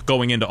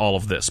going into all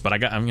of this. But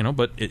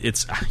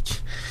it's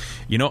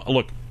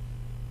look,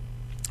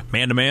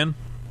 man to man.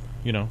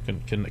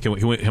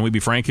 Can we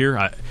be frank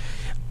here?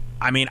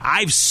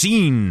 I've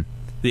seen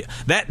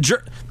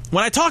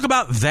when I talk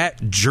about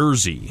that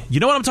jersey, you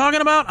know what I'm talking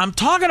about? I'm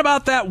talking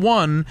about that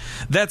one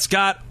that's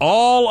got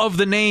all of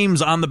the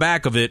names on the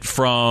back of it,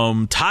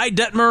 from Ty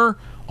Detmer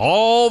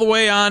all the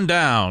way on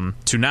down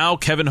to now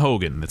Kevin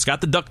Hogan. It's got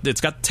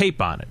the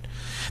tape on it.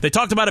 They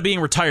talked about it being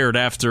retired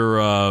after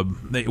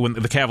when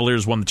the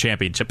Cavaliers won the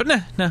championship, but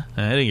it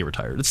didn't get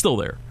retired. It's still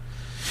there.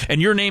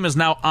 And your name is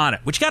now on it.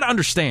 What you got to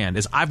understand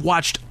is I've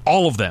watched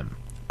all of them.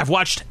 I've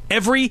watched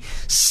every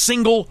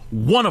single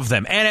one of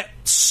them. And at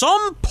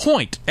some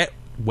point,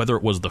 whether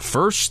it was the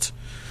first,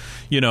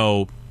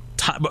 before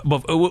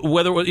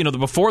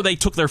they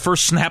took their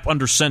first snap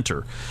under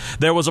center,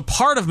 there was a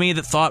part of me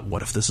that thought,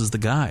 what if this is the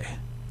guy?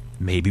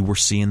 maybe we're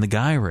seeing the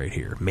guy right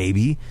here.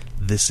 Maybe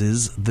this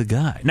is the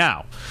guy.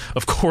 Now,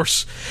 of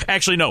course,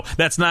 actually, no,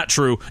 that's not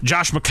true.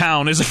 Josh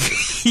McCown is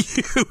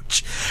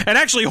huge. And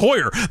actually,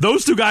 Hoyer,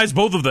 those two guys,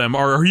 both of them,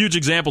 are huge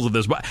examples of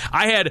this. But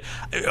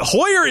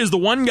Hoyer is the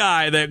one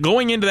guy that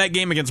going into that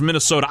game against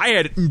Minnesota, I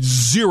had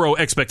zero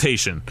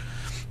expectation.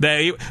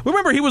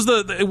 Remember, he was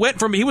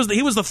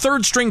the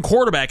third string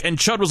quarterback, and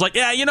Chud was like,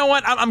 yeah, you know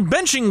what? I'm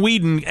benching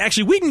Whedon.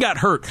 Actually, Whedon got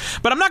hurt,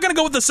 but I'm not going to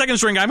go with the second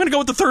string guy. I'm going to go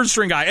with the third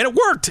string guy, and it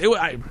worked.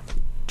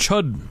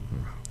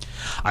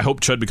 I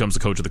hope Chud becomes the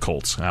coach of the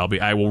Colts.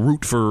 I will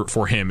root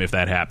for him if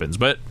that happens.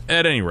 But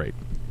at any rate,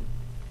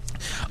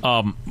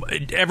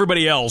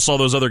 everybody else, all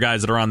those other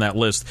guys that are on that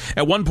list,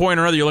 at one point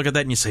or another, you look at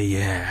that and you say,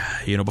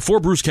 yeah, before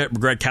Bruce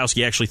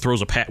Gradkowski actually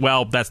throws a pass.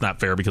 Well, that's not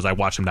fair because I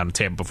watched him down in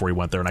Tampa before he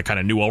went there, and I kind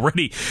of knew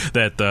already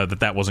that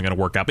that wasn't going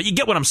to work out. But you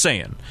get what I'm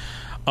saying.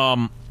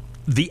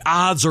 The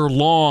odds are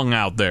long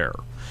out there.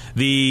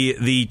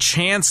 The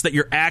chance that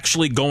you're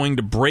actually going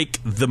to break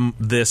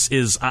this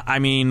is, I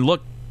mean,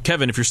 look,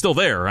 Kevin, if you're still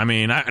there, I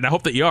mean, I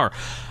hope that you are.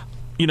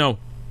 You know,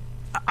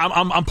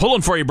 I'm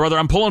pulling for you, brother.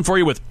 I'm pulling for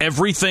you with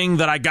everything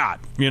that I got.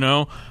 You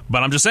know,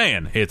 but I'm just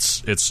saying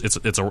it's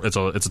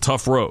a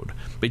tough road.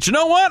 But you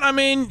know what? I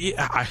mean,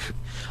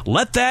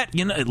 let that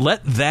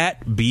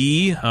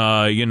be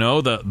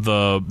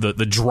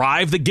the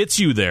drive that gets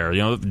you there.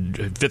 You know,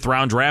 5th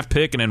round draft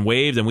pick and then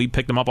waived, and we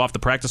picked him up off the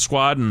practice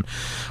squad, and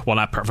well,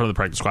 not from the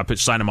practice squad,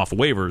 signed him off of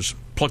waivers,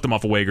 plucked him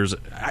off of waivers.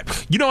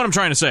 You know what I'm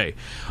trying to say?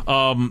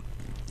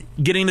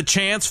 Getting the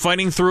chance,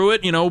 fighting through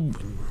it, you know,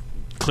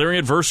 clearing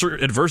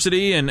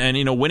adversity and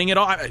you know, winning it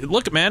all.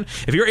 Look, man,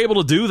 if you're able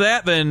to do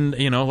that, then,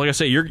 you know, like I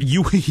say,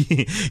 you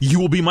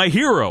will be my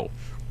hero,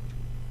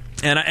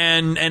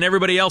 and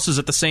everybody else is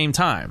at the same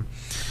time.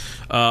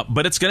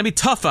 But it's going to be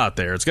tough out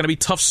there. It's going to be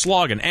tough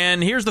slogging.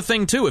 And here's the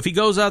thing too: if he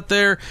goes out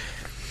there,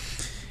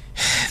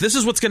 this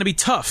is what's going to be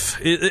tough.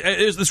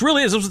 This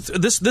really is.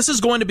 This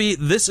is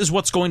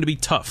what's going to be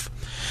tough,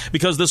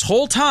 because this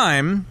whole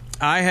time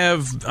I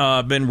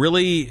have been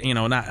really, you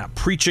know, not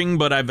preaching,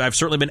 but I've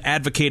certainly been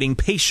advocating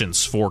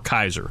patience for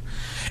Kizer.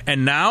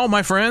 And now,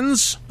 my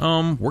friends,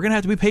 we're going to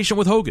have to be patient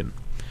with Hogan.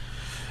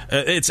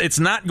 It's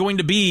not going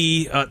to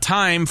be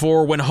time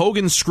for when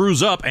Hogan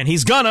screws up, and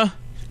it's going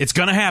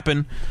to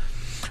happen.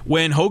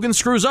 When Hogan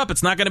screws up,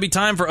 it's not going to be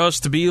time for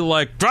us to be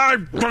like, well,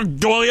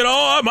 you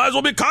know, I might as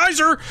well be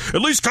Kizer. At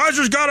least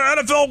Kaiser's got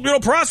an NFL, you know,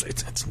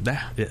 prospect.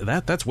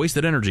 That's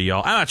wasted energy,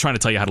 y'all. I'm not trying to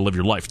tell you how to live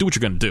your life. Do what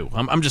you're going to do.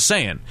 I'm just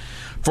saying,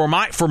 for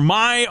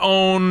my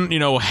own, you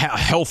know,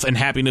 health and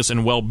happiness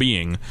and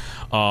well-being,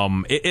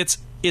 it's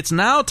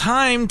now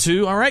time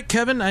to, all right,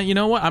 Kevin, you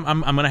know what?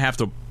 I'm going to have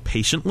to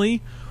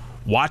patiently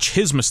watch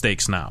his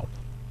mistakes now,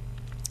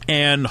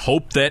 and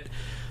hope that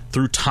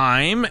through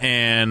time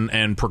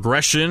and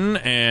progression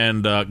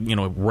and you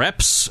know,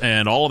 reps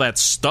and all of that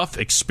stuff,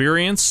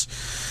 experience,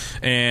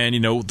 and,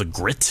 you know, the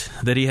grit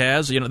that he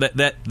has, you know,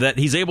 that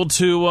he's able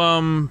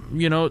to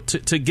you know,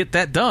 to get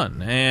that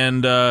done.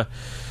 And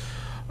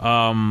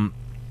I'm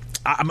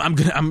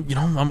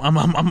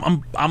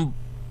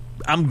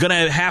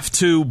gonna have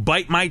to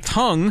bite my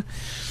tongue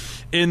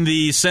in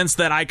the sense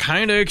that I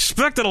kind of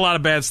expected a lot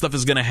of bad stuff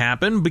is going to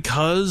happen,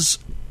 because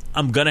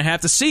I'm going to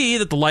have to see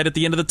that the light at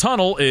the end of the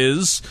tunnel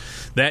is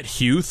that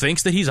Hugh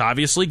thinks that he's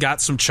obviously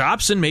got some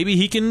chops, and maybe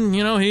he can,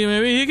 you know,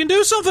 maybe he can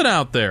do something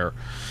out there.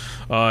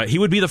 He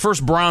would be the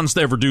first Browns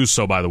to ever do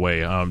so, by the way,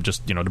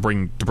 just, you know, to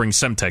bring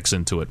Semtex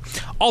into it.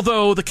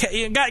 Although,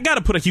 you got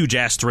to put a huge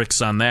asterisk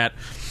on that,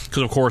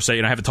 because, of course, you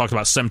know, I haven't talked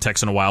about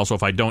Semtex in a while, so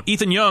if I don't,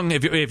 Ethan Young,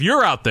 if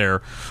you're out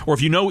there, or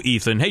if you know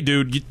Ethan, hey,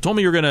 dude, you told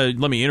me you were going to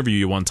let me interview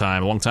you one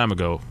time, a long time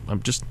ago.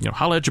 I'm just, you know,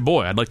 holla at your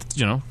boy. I'd like to,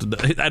 you know,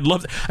 I'd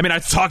love, I mean,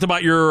 I've talked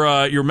about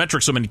your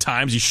metrics so many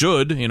times, you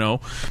should, you know.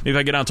 Maybe if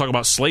I get on and talk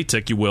about Slate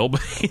Tick, you will,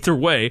 but either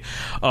way,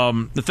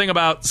 the thing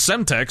about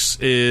Semtex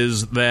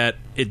is that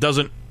it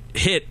doesn't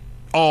hit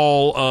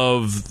all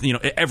of, you know,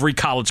 every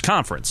college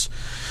conference.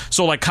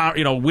 So, like,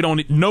 you know, we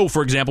don't know,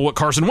 for example, what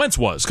Carson Wentz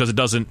was, because it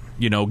doesn't,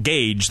 you know,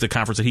 gauge the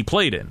conference that he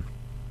played in.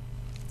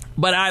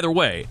 But either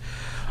way,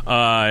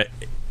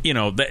 you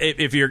know,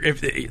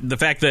 if the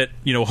fact that,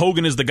 you know,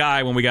 Hogan is the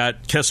guy when we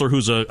got Kessler,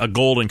 who's a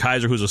gold, and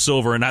Kizer, who's a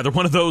silver, and neither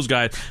one of those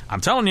guys, I'm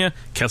telling you,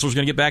 Kessler's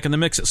going to get back in the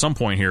mix at some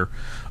point here,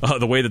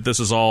 the way that this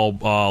is all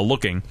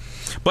looking.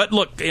 But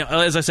look, you know,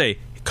 as I say,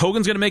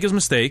 Hogan's going to make his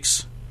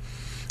mistakes.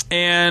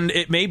 And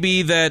it may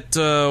be that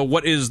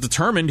what is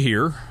determined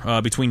here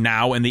between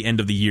now and the end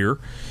of the year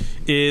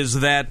is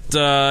that,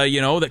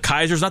 you know, that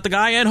Kaiser's not the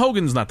guy and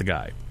Hogan's not the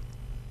guy.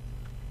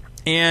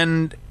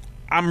 And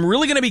I'm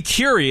really going to be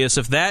curious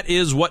if that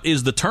is what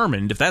is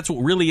determined, if that's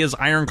what really is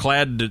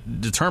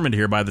ironclad determined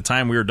here by the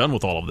time we are done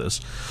with all of this,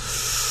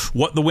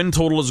 what the win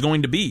total is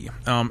going to be.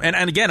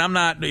 And again, I'm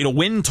not, you know,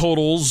 win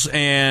totals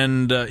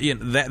and you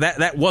know,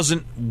 that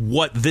wasn't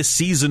what this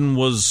season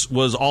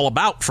was all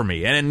about for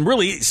me, and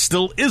really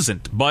still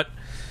isn't. But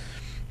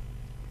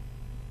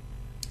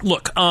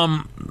look,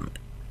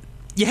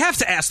 you have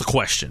to ask the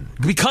question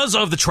because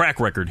of the track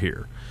record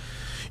here.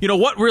 You know,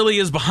 what really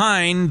is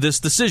behind this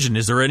decision?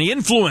 Is there any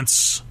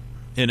influence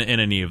in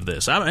any of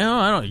this. I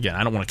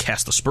don't want to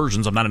cast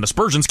aspersions. I'm not an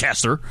aspersions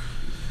caster.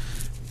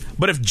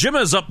 But if Jim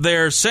is up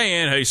there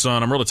saying, "Hey,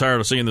 son, I'm really tired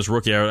of seeing this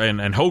rookie,"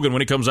 and Hogan,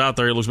 when he comes out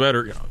there, he looks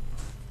better,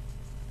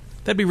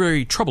 that'd be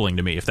very troubling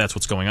to me if that's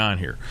what's going on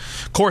here.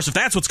 Of course, if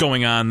that's what's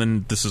going on,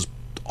 then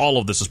all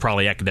of this is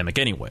probably academic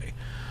anyway.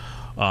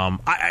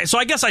 So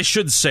I guess I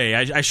should say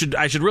I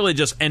should really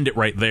just end it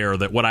right there.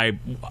 That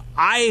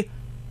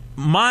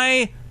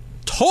my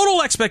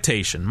total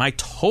expectation, I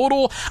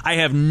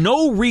have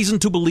no reason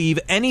to believe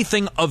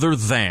anything other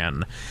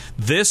than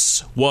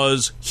this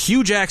was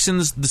Hugh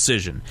Jackson's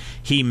decision.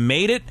 He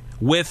made it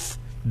with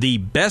the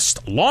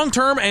best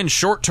long-term and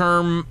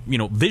short-term,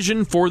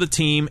 vision for the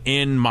team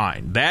in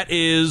mind. That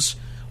is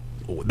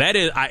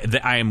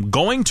I am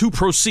going to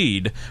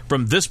proceed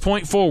from this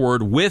point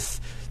forward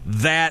with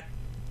that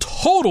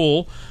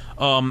total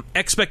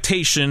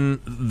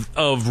expectation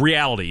of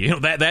reality.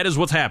 That is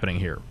what's happening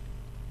here.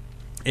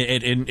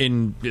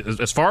 In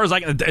as far as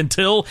I can,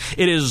 until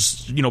it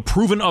is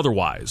proven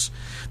otherwise,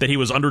 that he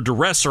was under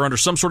duress or under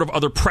some sort of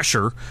other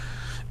pressure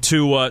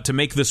to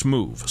make this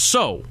move.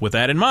 So with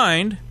that in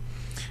mind,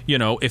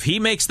 if he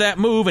makes that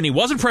move and he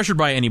wasn't pressured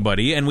by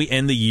anybody, and we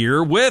end the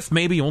year with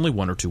maybe only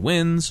 1 or 2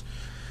 wins,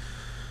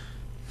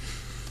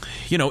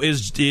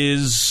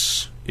 is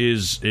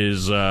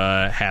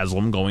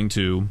Haslam going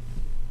to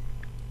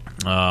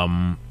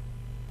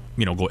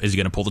is he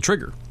going to pull the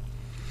trigger?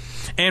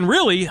 And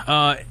really,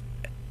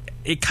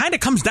 it kind of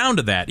comes down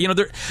to that.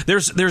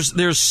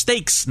 There's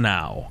stakes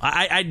now.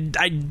 I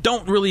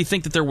don't really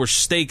think that there were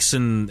stakes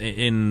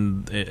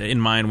in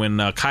mind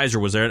when Kaiser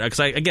was there, because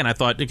I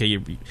thought, okay, you're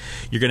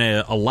going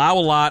to allow a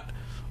lot,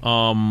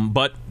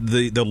 but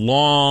the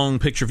long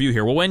picture view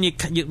here. Well, when you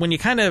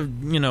kind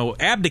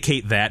of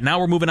abdicate that, now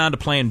we're moving on to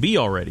Plan B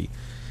already.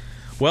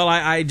 Well,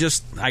 I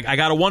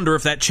got to wonder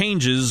if that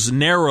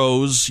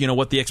narrows,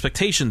 what the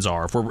expectations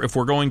are. If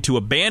we're going to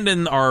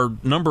abandon our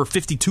number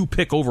 52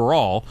 pick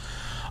overall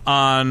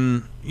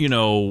on,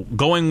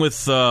 going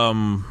with,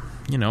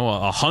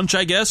 a hunch,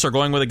 I guess, or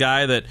going with a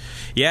guy that,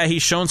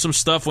 he's shown some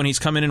stuff when he's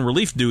come in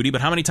relief duty, but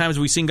how many times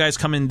have we seen guys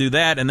come in and do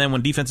that, and then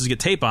when defenses get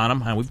tape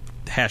on them, we've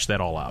hashed that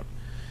all out.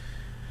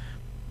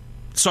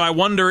 So I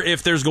wonder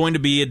if there's going to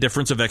be a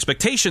difference of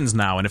expectations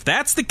now, and if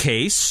that's the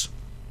case,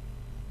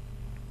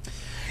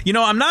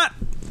 I'm not.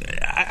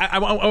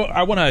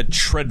 I want to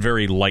tread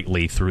very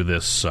lightly through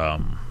this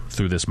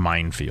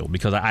minefield,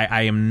 because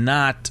I am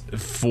not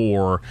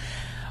for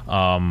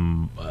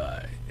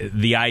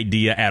the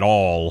idea at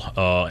all.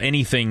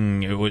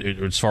 Anything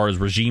as far as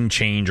regime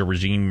change or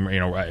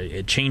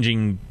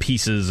changing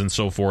pieces and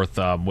so forth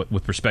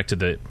with respect to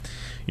the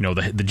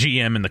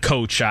GM and the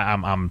coach.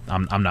 I'm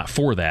not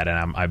for that,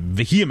 and I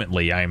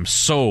am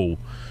so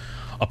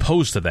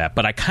opposed to that.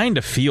 But I kind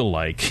of feel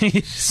like,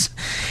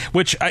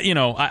 which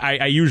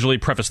I usually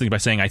preface things by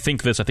saying I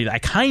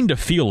kind of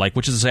feel like,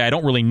 which is to say I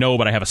don't really know,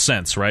 but I have a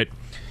sense, right?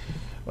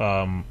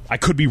 I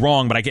could be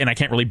wrong, but I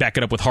can't really back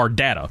it up with hard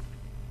data.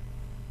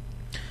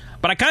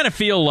 But I kind of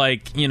feel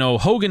like,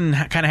 Hogan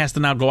kind of has to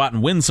now go out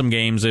and win some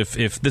games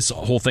if this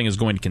whole thing is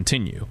going to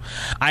continue.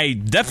 I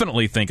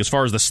definitely think, as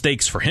far as the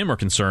stakes for him are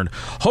concerned,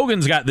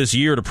 Hogan's got this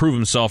year to prove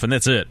himself, and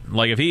that's it.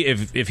 Like,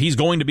 if he's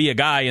going to be a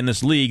guy in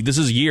this league, this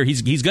is a year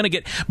he's going to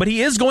get, but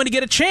he is going to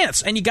get a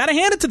chance, and you got to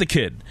hand it to the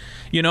kid.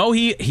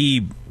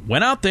 He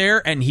went out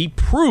there and he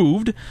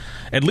proved,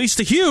 at least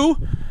to Hugh,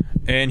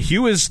 and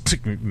Hugh is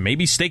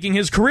maybe staking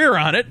his career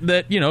on it,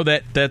 that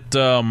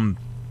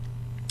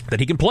that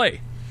he can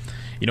play.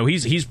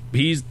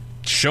 He's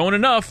shown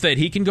enough that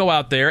he can go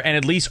out there and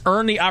at least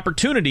earn the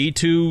opportunity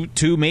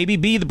to maybe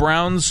be the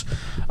Browns,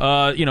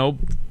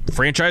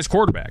 franchise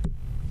quarterback.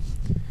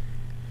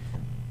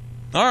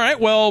 All right,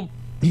 well,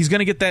 he's going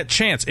to get that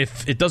chance.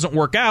 If it doesn't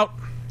work out,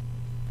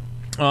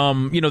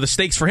 the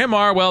stakes for him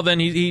are, well, then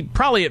he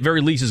probably at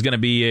very least is going to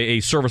be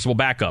a serviceable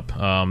backup.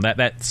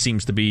 That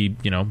seems to be,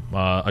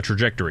 a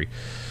trajectory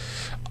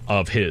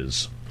of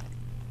his.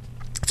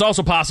 It's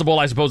also possible,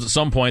 I suppose, at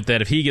some point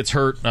that if he gets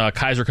hurt,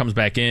 Kaiser comes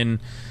back in.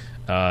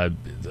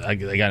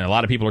 Again, a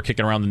lot of people are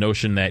kicking around the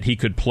notion that he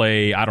could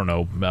play,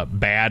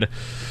 bad,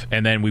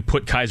 and then we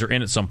put Kaiser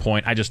in at some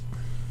point. I just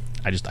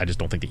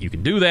don't think that you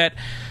can do that.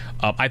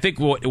 I think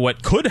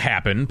what could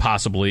happen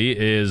possibly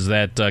is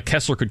that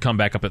Kessler could come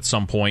back up at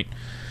some point.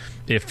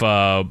 If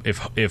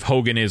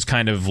Hogan is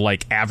kind of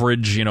like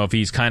average, if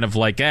he's kind of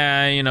like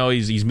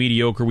he's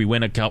mediocre, we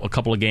win a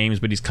couple of games,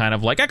 but he's kind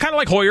of like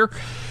Hoyer,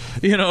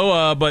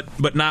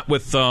 but not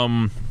with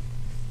the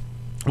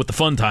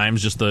fun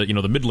times, just the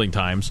the middling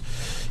times,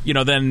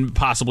 then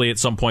possibly at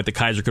some point the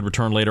Kaiser could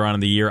return later on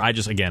in the year. I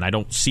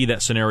don't see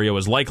that scenario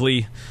as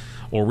likely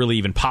or really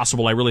even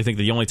possible. I really think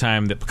the only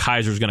time that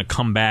Kaiser is going to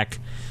come back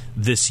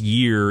this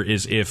year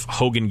is if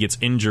Hogan gets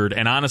injured,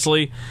 and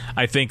honestly,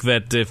 I think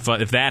that if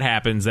that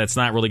happens, that's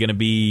not really going to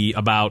be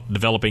about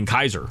developing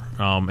Kaiser.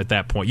 At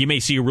that point, you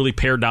may see a really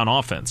pared down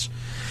offense,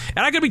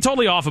 And I could be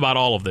totally off about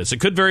all of this. It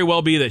could very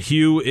well be that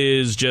Hugh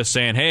is just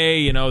saying,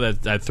 hey,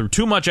 that I threw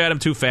too much at him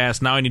too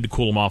fast. Now I need to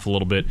cool him off a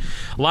little bit.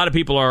 A lot of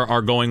people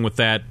are going with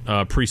that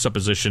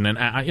presupposition. And,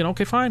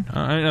 okay, fine.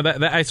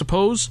 I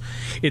suppose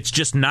it's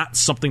just not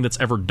something that's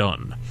ever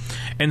done.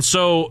 And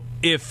so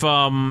if,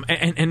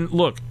 and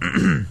look,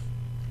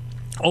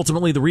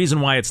 ultimately, the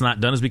reason why it's not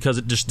done is because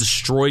it just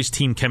destroys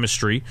team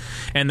chemistry,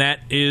 and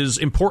that is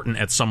important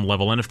at some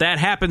level. And if that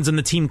happens and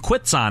the team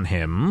quits on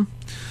him,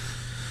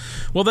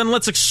 well, then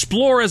let's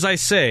explore, as I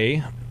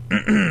say,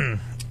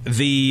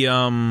 the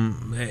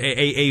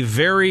a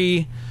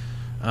very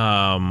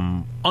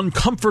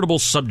uncomfortable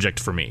subject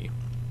for me.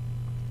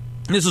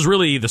 This is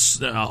really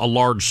a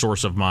large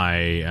source of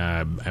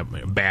my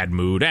bad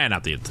mood, and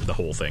not the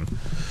whole thing,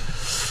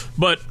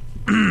 but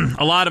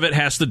a lot of it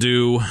has to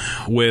do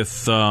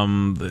with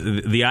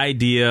the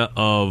idea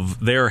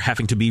of there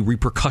having to be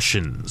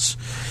repercussions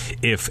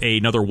if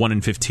another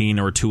 1-15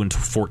 or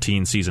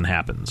 2-14 season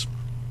happens.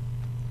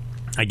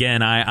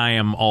 Again, I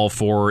am all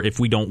for, if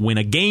we don't win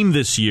a game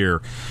this year,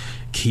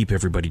 keep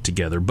everybody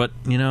together. But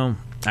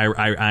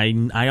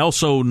I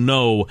also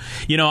know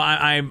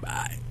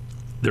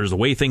there's the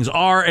way things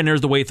are and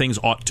there's the way things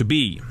ought to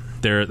be.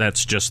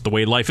 That's just the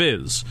way life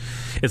is.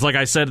 It's like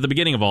I said at the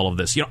beginning of all of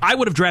this. I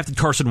would have drafted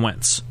Carson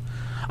Wentz.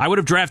 I would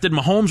have drafted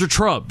Mahomes or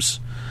Trubbs.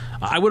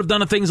 I would have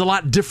done things a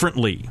lot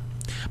differently.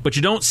 But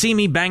you don't see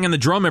me banging the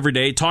drum every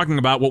day talking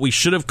about what we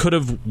should have, could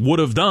have, would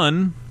have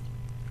done,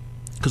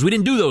 because we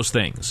didn't do those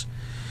things.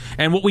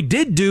 And what we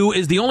did do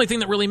is the only thing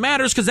that really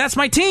matters, because that's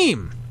my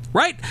team,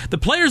 right? The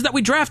players that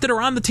we drafted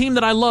are on the team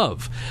that I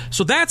love.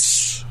 So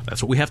that's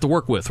what we have to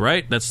work with,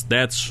 right?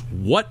 That's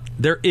what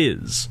there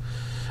is.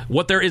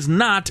 What there is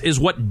not is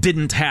what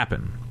didn't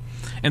happen.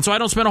 And so I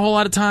don't spend a whole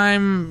lot of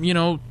time,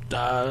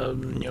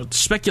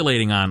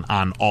 speculating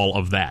on all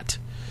of that.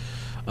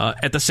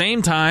 At the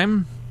same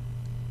time,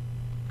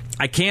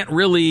 I can't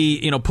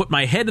really, put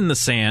my head in the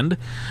sand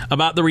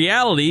about the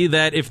reality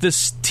that if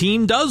this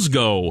team does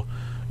go,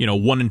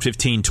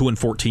 1-15,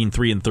 2-14,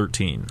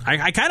 3-13,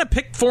 I kind of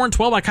picked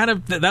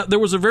 4-12. There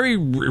was a very,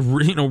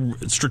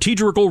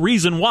 strategical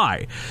reason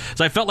why.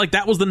 So I felt like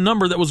that was the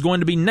number that was going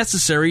to be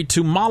necessary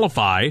to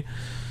mollify,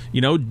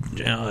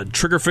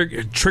 trigger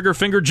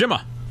finger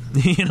Jimma.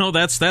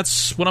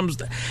 That's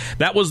what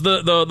that was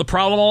the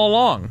problem all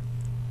along.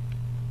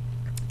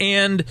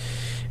 And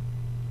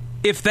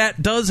if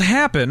that does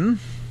happen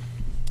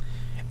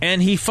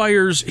and he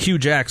fires Hugh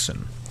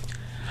Jackson,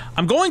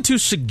 I'm going to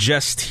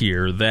suggest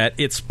here that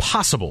it's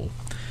possible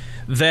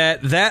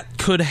that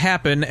could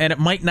happen, and it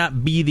might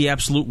not be the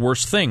absolute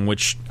worst thing,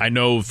 which I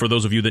know for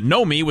those of you that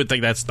know me would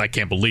think I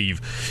can't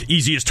believe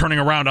Easy is turning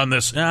around on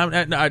this.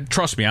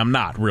 Trust me, I'm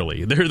not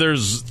really.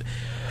 There's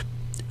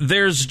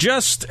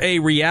just a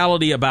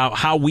reality about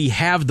how we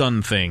have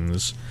done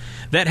things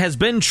that has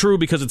been true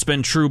because it's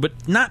been true, but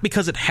not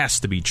because it has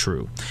to be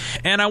true.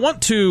 And I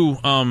want to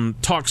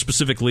talk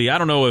specifically, I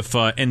don't know if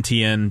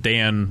NTN,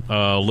 Dan,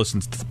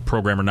 listens to the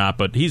program or not,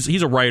 but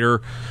he's a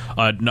writer.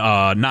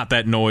 Not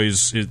That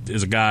Noise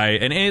is a guy,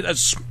 and a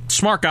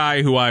smart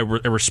guy who I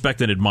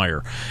respect and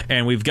admire.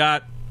 And we've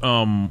got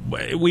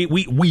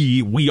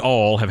we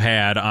all have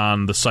had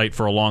on the site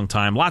for a long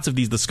time lots of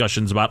these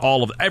discussions about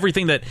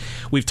everything that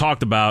we've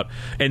talked about,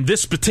 and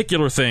this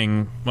particular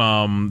thing that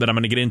I'm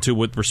going to get into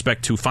with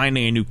respect to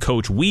finding a new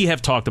coach. I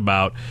have talked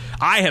about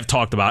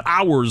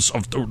hours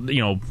of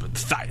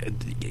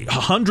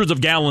hundreds of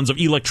gallons of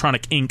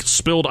electronic ink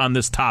spilled on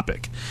this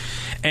topic,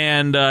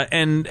 and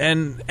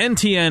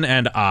NTN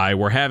and I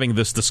were having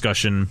this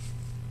discussion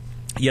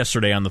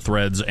yesterday on the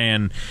threads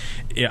and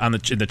on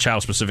the Chow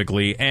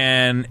specifically,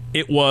 and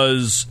it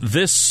was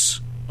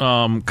this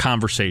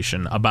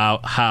conversation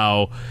about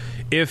how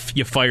if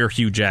you fire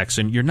Hugh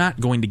Jackson, you're not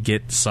going to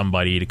get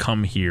somebody to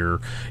come here.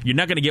 You're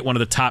not going to get one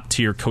of the top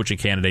tier coaching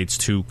candidates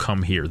to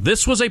come here.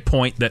 This was a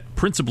point that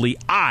principally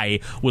I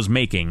was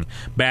making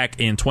back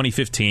in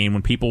 2015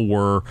 when people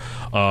were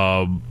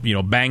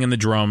banging the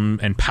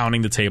drum and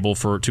pounding the table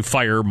to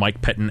fire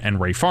Mike Pettin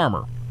and Ray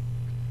Farmer,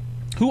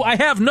 who I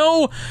have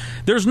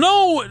there's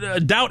no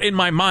doubt in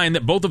my mind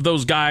that both of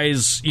those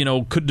guys,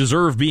 could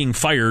deserve being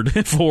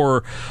fired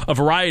for a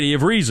variety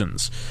of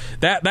reasons.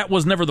 That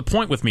was never the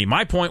point with me.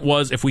 My point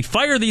was, if we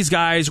fire these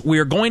guys, we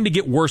are going to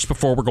get worse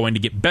before we're going to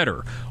get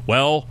better.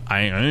 Well,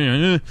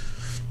 I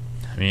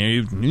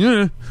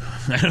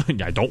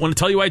don't want to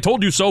tell you I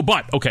told you so,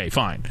 but okay,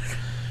 fine.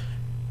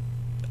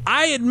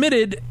 I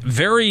admitted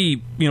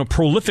very,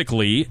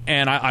 prolifically,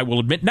 and I will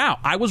admit now,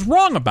 I was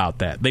wrong about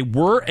that. They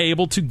were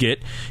able to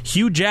get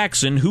Hugh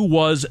Jackson, who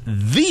was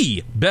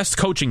the best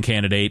coaching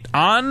candidate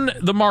on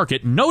the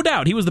market. No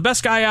doubt, he was the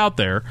best guy out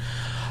there.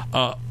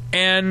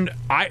 And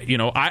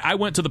I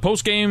went to the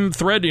post-game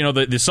thread,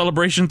 the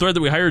celebration thread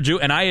that we hired you,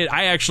 and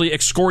I actually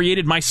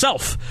excoriated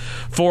myself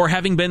for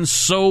having been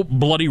so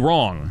bloody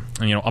wrong,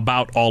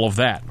 about all of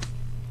that.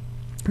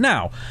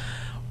 Now,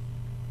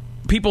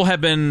 people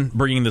have been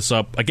bringing this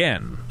up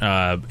again,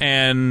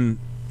 and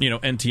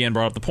NTN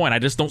brought up the point. I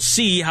just don't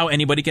see how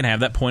anybody can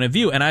have that point of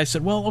view. And I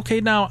said, well, okay,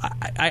 now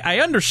I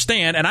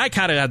understand, and I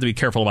kind of have to be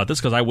careful about this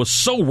because I was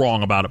so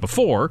wrong about it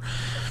before.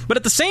 But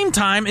at the same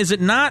time, is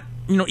it not,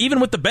 even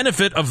with the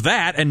benefit of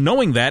that and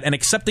knowing that and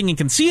accepting and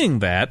conceding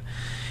that,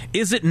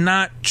 is it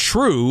not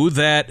true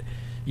that,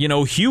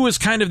 Hugh is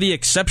kind of the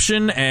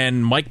exception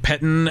and Mike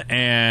Pettin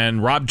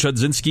and Rob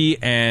Chudzinski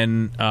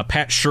and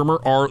Pat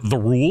Shurmur are the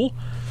rule?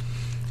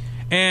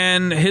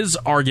 And his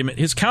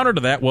counter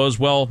to that was,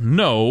 well,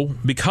 no,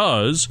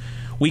 because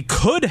we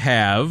could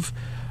have,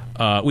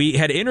 we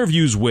had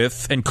interviews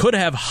with and could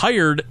have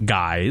hired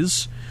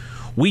guys.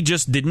 We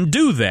just didn't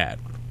do that.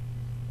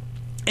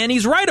 And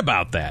he's right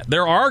about that.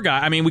 There are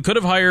guys, we could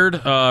have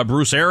hired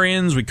Bruce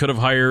Arians. We could have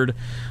hired,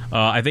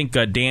 I think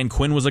Dan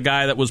Quinn was a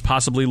guy that was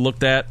possibly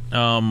looked at.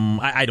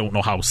 I don't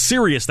know how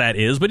serious that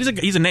is, but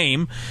he's a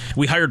name.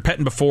 We hired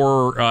Pettin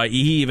before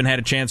he even had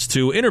a chance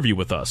to interview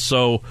with us.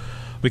 So,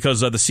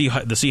 because the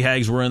Sea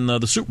Hags were in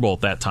the Super Bowl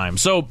at that time.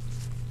 So,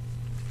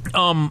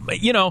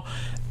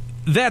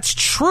 that's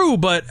true,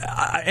 but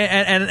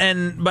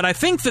but I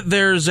think that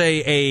there's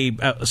a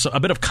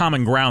bit of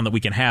common ground that we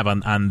can have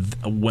on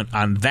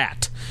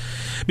that,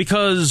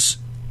 because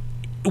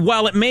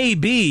while it may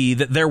be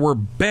that there were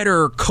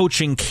better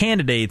coaching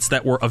candidates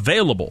that were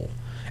available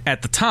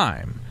at the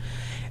time,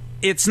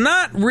 it's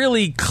not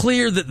really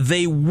clear that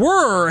they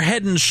were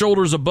head and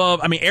shoulders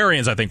above.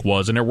 Arians, I think,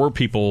 was, and there were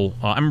people.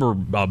 I remember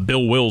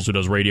Bill Wills, who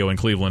does radio in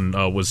Cleveland,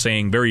 was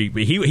saying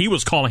he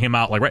was calling him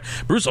out like, right,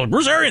 Bruce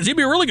Arians, he'd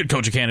be a really good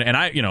coaching candidate,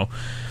 and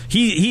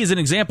he is an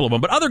example of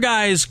him. But other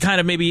guys, kind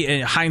of maybe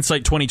in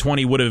hindsight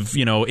 2020, would have,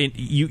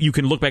 you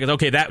can look back and say,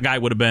 okay, that guy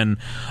would have been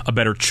a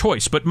better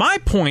choice. But my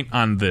point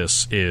on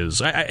this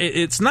is,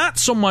 it's not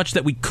so much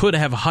that we could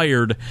have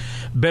hired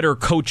better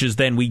coaches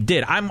than we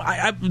did.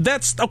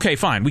 That's okay,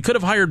 fine. We could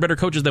have hired better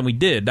coaches than we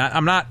did.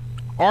 I'm not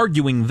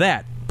arguing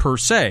that per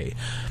se,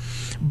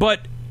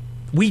 but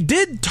we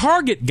did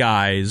target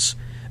guys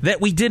that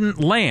we didn't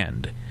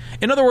land.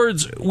 In other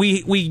words,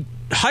 we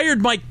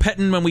hired Mike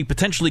Pettin when we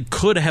potentially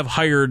could have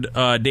hired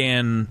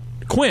Dan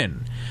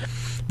Quinn.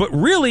 But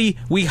really,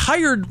 we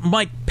hired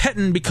Mike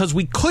Pettin because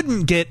we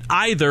couldn't get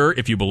either,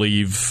 if you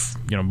believe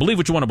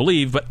what you want to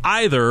believe, but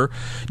either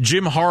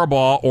Jim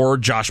Harbaugh or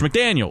Josh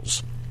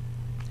McDaniels.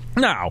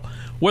 Now,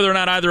 whether or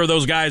not either of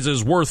those guys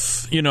is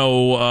worth,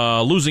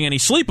 losing any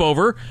sleep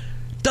over,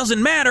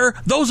 doesn't matter.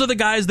 Those are the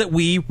guys that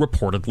we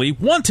reportedly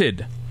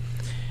wanted.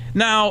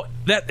 Now,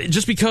 that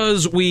just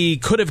because we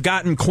could have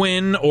gotten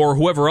Quinn or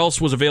whoever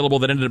else was available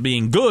that ended up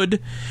being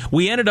good,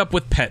 we ended up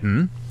with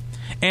Pettin.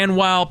 And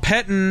while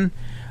Pettin,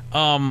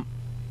 isn't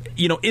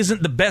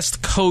the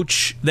best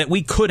coach that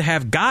we could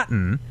have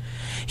gotten,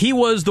 he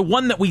was the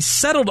one that we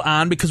settled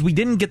on because we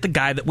didn't get the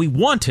guy that we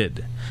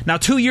wanted. Now,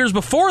 2 years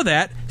before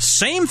that,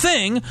 same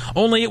thing,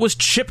 only it was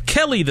Chip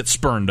Kelly that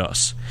spurned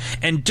us.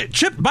 And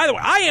Chip, by the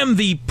way, I am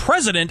the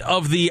president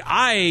of the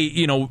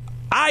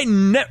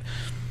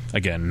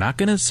Again, not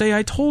going to say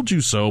I told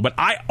you so, but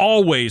I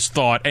always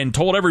thought and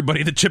told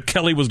everybody that Chip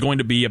Kelly was going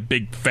to be a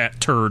big fat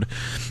turd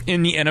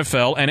in the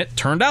NFL, and it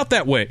turned out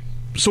that way.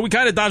 So we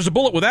kind of dodged a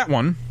bullet with that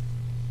one.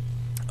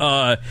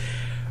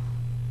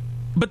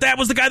 But that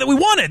was the guy that we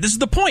wanted. This is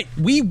the point.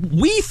 We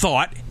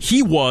thought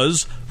he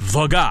was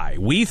the guy.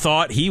 We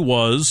thought he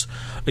was,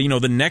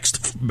 the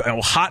next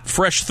hot,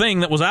 fresh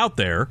thing that was out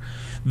there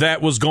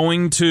that was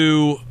going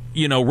to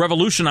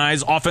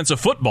revolutionize offensive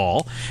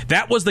football.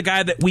 That was the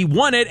guy that we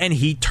wanted, and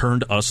he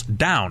turned us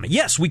down.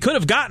 Yes, we could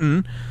have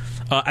gotten.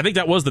 I think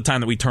that was the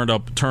time that we turned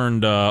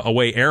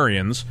away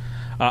Arians.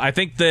 I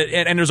think that,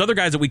 and there's other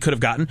guys that we could have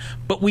gotten,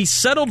 but we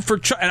settled for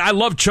Chud. And I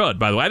love Chud,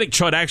 by the way. I think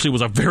Chud actually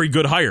was a very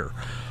good hire.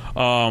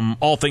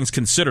 All things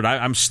considered,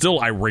 I'm still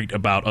irate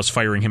about us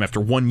firing him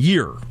after 1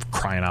 year,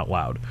 crying out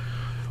loud.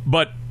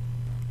 But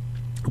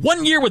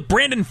 1 year with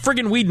Brandon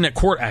friggin' Weeden at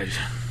court.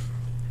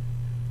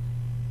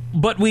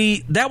 But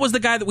that was the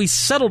guy that we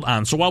settled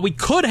on. So while we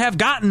could have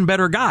gotten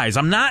better guys,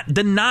 I'm not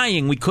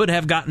denying we could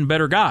have gotten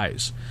better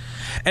guys.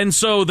 And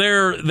so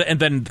and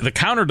then the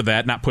counter to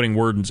that, not putting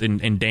words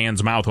in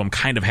Dan's mouth, who I'm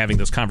kind of having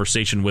this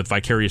conversation with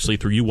vicariously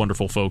through you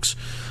wonderful folks.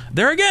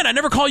 There again, I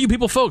never call you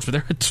people folks, but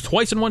they're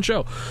twice in one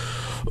show.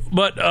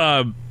 But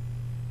as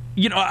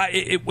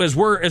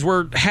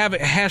we're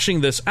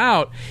hashing this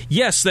out,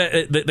 yes,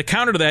 the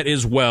counter to that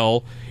is,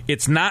 well,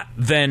 it's not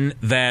then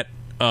that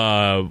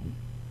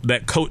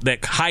that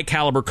high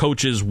caliber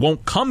coaches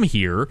won't come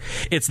here.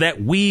 It's that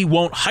we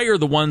won't hire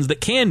the ones that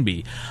can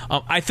be.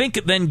 I think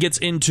it then gets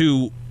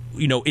into,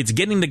 it's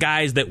getting the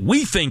guys that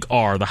we think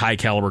are the high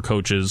caliber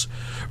coaches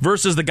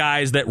versus the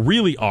guys that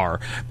really are.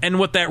 And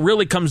what that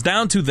really comes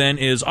down to then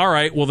is, all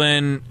right, well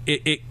then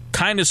it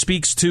kind of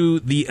speaks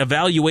to the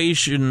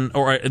evaluation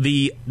or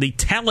the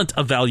talent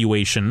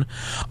evaluation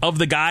of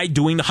the guy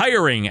doing the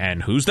hiring.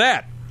 And who's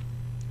that?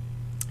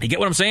 You get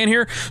what I'm saying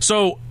here?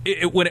 So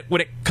when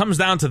it comes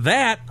down to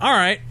that, all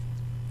right,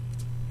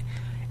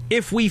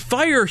 if we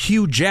fire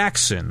Hugh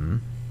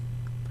Jackson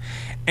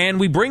and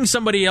we bring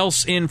somebody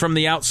else in from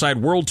the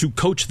outside world to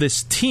coach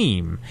this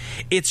team,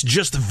 it's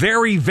just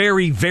very,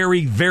 very,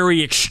 very,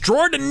 very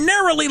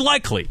extraordinarily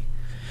likely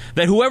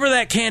that whoever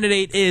that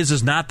candidate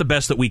is not the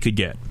best that we could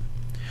get.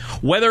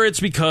 Whether it's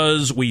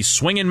because we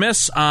swing and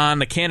miss on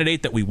the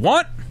candidate that we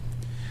want,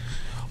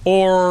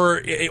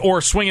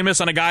 or swing and miss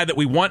on a guy that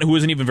we want who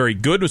isn't even very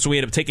good, so we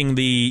end up taking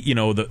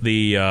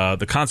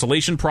the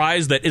consolation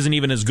prize that isn't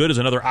even as good as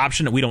another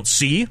option that we don't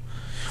see,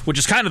 which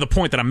is kind of the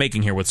point that I'm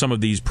making here with some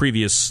of these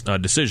previous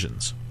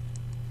decisions.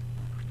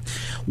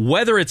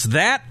 Whether it's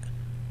that,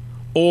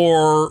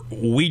 or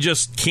we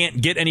just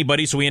can't get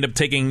anybody, so we end up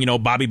taking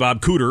Bobby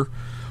Bob Cooter,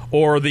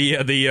 or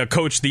the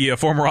coach, the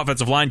former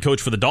offensive line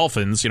coach for the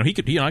Dolphins.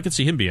 I could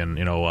see him being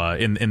in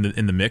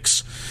the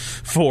mix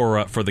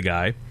for the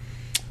guy.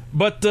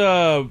 But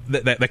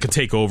that could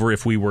take over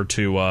if we were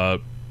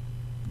to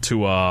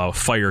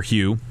fire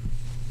Hugh.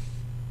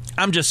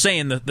 I'm just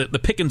saying that the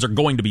pickings are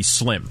going to be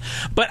slim.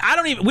 But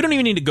we don't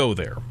even need to go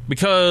there,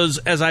 because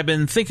as I've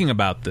been thinking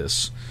about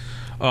this,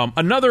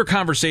 another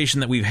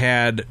conversation that we've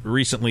had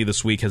recently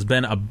this week has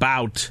been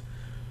about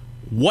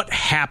what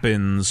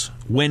happens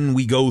when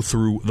we go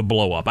through the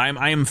blow up.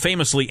 I am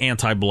famously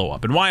anti-blow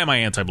up. And why am I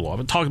anti-blow up?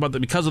 I'm talking about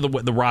that because of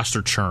the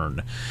roster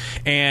churn,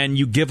 and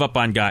you give up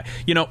on guys.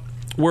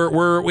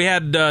 We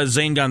had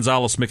Zane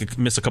Gonzalez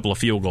miss a couple of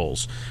field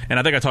goals, and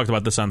I think I talked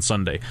about this on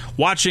Sunday.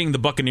 Watching the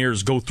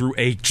Buccaneers go through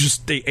a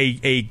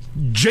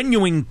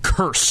genuine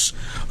curse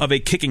of a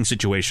kicking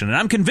situation, and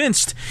I'm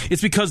convinced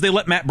it's because they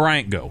let Matt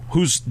Bryant go,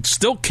 who's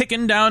still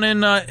kicking down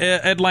in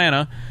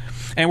Atlanta,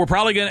 and we're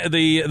probably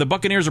the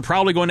Buccaneers are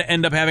probably going to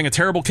end up having a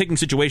terrible kicking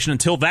situation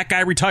until that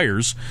guy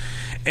retires,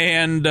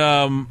 and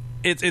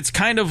it's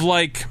kind of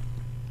like.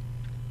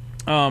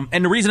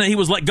 And the reason that he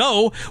was let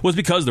go was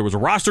because there was a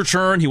roster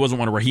churn. He wasn't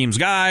one of Raheem's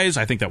guys.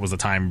 I think that was the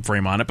time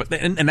frame on it,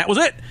 and that was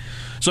it.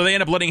 So they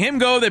end up letting him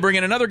go. They bring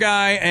in another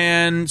guy,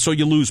 and so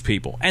you lose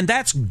people. And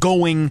that's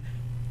going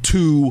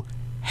to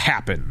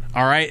happen,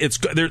 all right? It's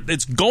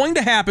going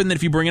to happen that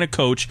if you bring in a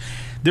coach,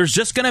 there's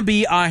just going to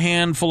be a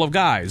handful of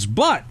guys.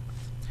 But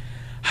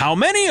how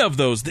many of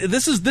those?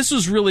 This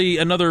is really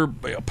another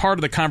part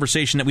of the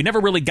conversation that we never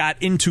really got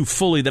into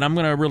fully that I'm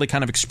going to really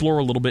kind of explore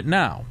a little bit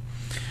now.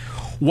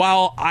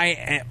 While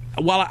I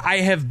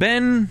have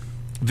been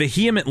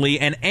vehemently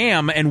and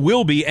am and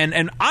will be,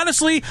 and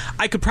honestly,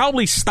 I could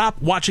probably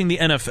stop watching the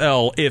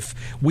NFL if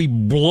we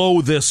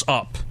blow this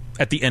up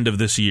at the end of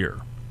this year.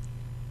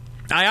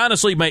 I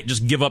honestly might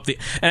just give up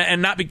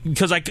and not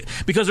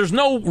because there's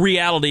no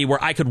reality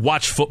where I could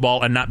watch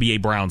football and not be a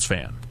Browns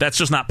fan. That's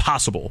just not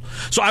possible.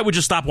 So I would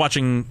just stop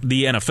watching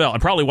the NFL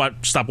and probably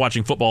stop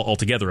watching football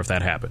altogether if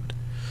that happened.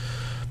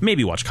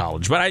 Maybe watch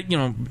college, but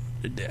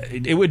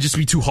it would just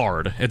be too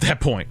hard at that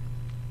point.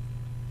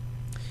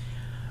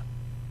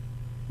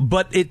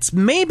 But it's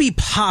maybe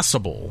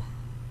possible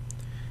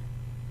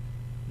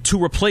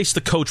to replace the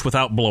coach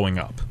without blowing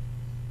up.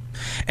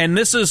 And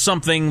this is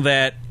something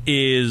that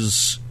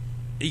is,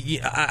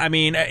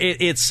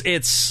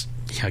 it's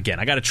again,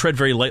 I got to tread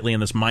very lightly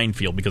in this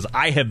minefield because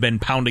I have been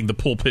pounding the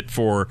pulpit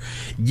for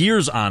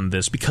years on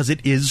this because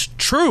it is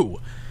true.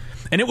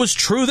 And it was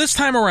true this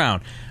time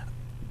around.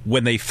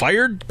 When they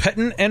fired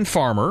Pettin and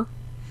Farmer,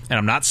 and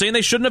I'm not saying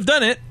they shouldn't have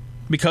done it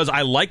because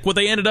I like what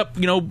they ended up,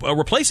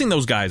 replacing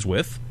those guys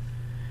with.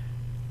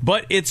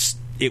 But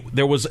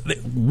there was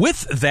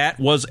with that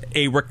was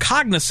a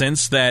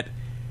recognizance that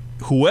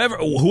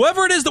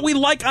whoever it is that we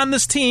like on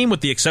this team,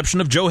 with the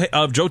exception of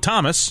Joe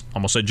Thomas,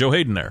 almost said Joe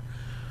Hayden there,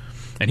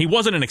 and he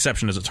wasn't an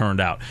exception as it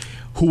turned out.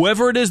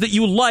 Whoever it is that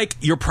you like,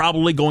 you're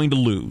probably going to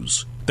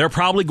lose. They're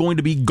probably going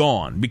to be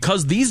gone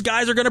because these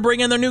guys are going to bring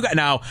in their new guy.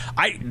 Now,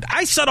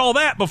 I said all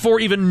that before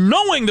even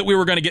knowing that we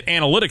were going to get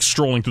analytics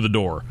strolling through the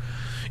door.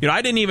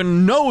 I didn't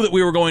even know that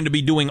we were going to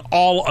be doing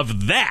all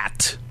of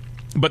that.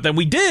 But then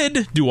we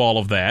did do all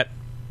of that.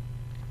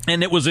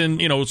 And it was in,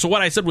 so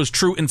what I said was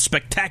true in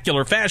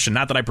spectacular fashion.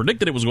 Not that I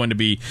predicted it was going to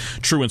be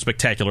true in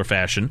spectacular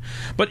fashion.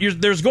 But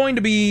there's going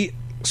to be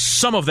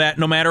some of that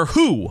no matter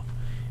who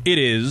it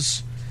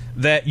is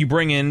that you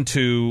bring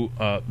into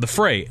the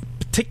fray,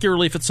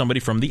 particularly if it's somebody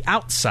from the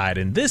outside.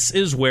 And this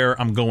is where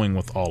I'm going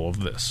with all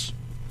of this.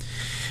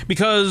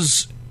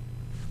 Because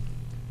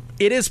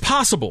it is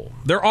possible.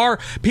 There are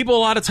people a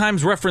lot of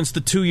times reference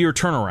the 2-year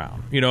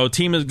turnaround. A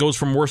team goes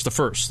from worst to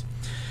first.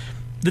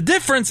 The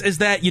difference is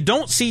that you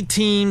don't see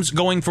teams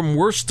going from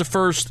worst to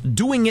first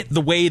doing it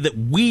the way that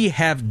we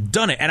have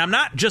done it. And I'm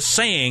not just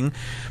saying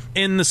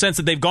in the sense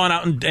that they've gone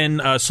out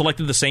and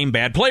selected the same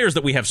bad players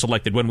that we have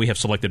selected when we have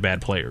selected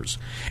bad players,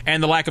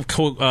 and the lack of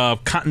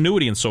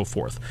continuity and so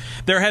forth.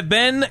 There have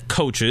been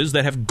coaches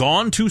that have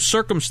gone to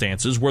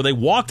circumstances where they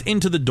walked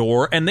into the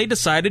door and they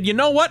decided, you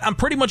know what, I'm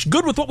pretty much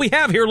good with what we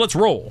have here, let's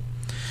roll.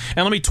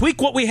 And let me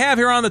tweak what we have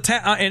here on the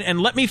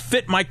and let me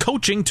fit my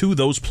coaching to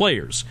those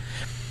players.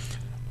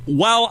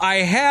 While I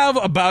have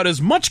about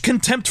as much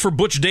contempt for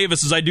Butch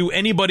Davis as I do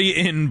anybody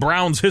in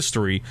Browns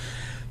history,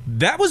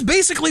 that was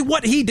basically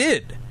what he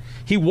did.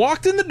 He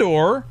walked in the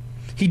door.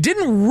 He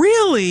didn't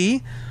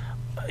really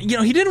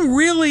he didn't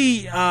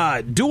really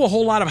do a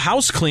whole lot of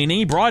house cleaning.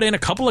 He brought in a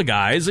couple of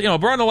guys,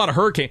 brought in a lot of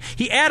Hurricanes.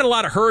 He added a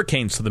lot of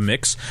Hurricanes to the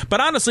mix. But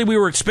honestly, we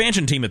were an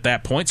expansion team at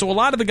that point, so a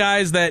lot of the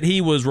guys that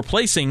he was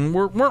replacing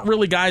weren't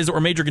really guys that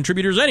were major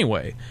contributors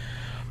anyway.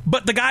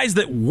 But the guys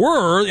that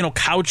were,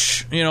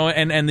 Couch,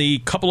 and the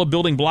couple of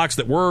building blocks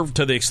that were,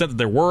 to the extent that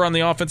there were on the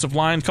offensive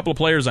line, a couple of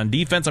players on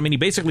defense, he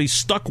basically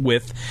stuck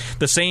with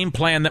the same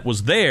plan that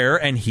was there,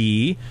 and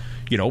he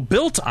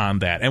built on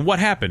that. And what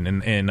happened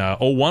in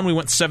 2001? We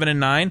went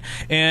 7-9,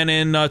 and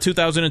in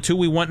 2002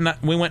 we went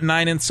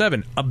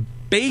 9-7.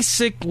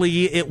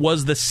 Basically, it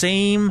was the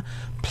same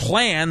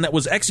plan that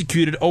was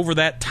executed over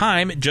that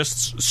time. It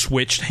just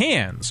switched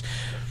hands.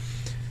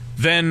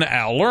 Then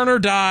Al Lerner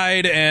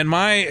died, and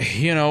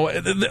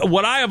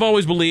what I have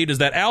always believed is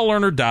that Al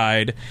Lerner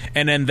died,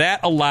 and then that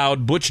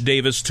allowed Butch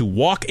Davis to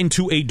walk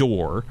into a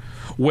door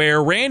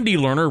where Randy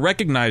Lerner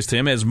recognized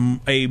him as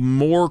a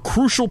more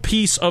crucial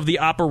piece of the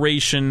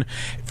operation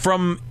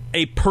from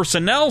a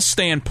personnel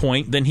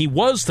standpoint than he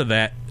was to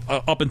that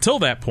up until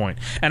that point.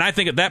 And I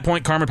think at that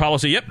point, Carmen Powell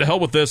said, "Yep, to hell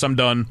with this, I'm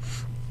done."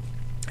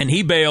 And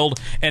he bailed,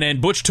 and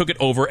then Butch took it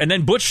over, and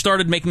then Butch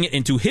started making it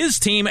into his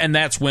team, and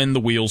that's when the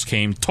wheels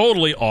came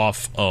totally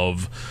off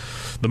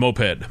of the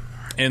moped.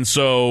 And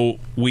so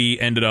we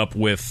ended up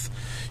with,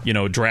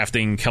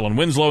 drafting Kellen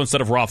Winslow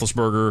instead of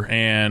Roethlisberger,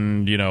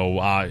 and,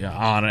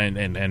 on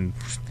and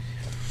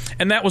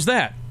that was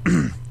that.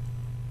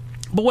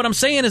 But what I'm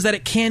saying is that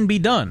it can be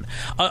done.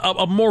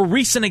 A more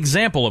recent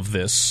example of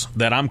this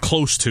that I'm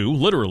close to,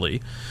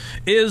 literally,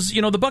 is,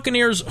 the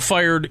Buccaneers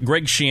fired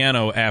Greg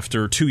Schiano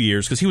after 2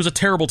 years because he was a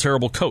terrible,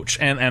 terrible coach.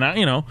 And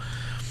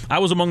I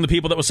was among the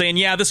people that was saying,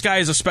 yeah, this guy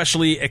is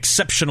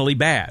exceptionally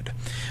bad.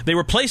 They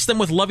replaced them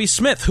with Lovie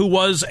Smith, who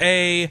was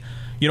a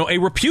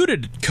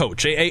reputed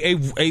coach,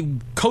 a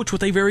coach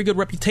with a very good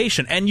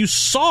reputation. And you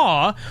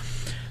saw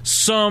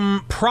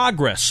some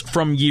progress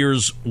from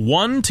years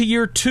 1 to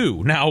year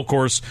 2. Now, of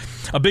course,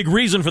 a big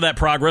reason for that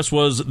progress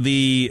was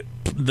the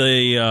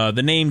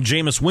name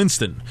Jameis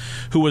Winston,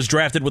 who was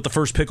drafted with the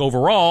first pick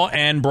overall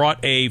and brought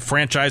a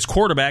franchise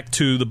quarterback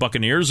to the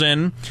Buccaneers,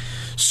 and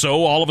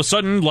so all of a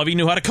sudden Lovie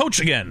knew how to coach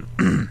again.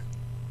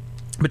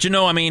 But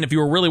if you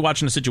were really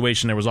watching the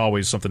situation, there was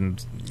always something.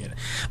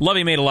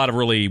 Lovie made a lot of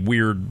really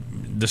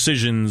weird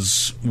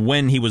decisions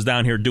when he was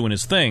down here doing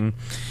his thing.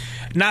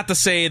 Not to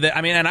say that,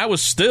 and I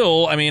was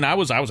still, I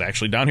was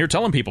actually down here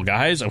telling people,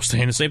 guys, I was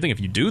saying the same thing. If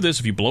you do this,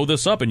 if you blow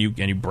this up and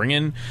you bring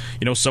in,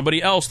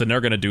 somebody else, then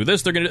they're going to do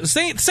this. They're going to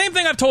same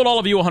thing I've told all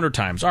of you 100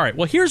 times. All right.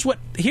 Well,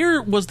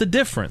 here was the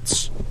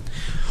difference,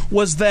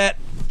 was that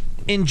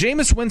in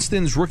Jameis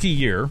Winston's rookie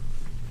year,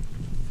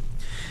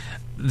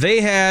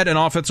 they had an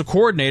offensive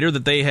coordinator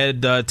that they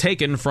had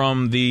taken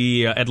from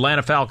the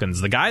Atlanta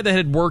Falcons, the guy that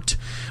had worked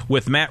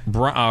with Matt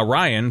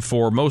Ryan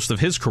for most of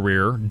his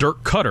career,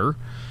 Dirk Cutter.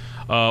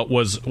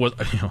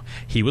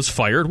 He was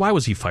fired. Why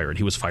was he fired?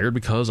 He was fired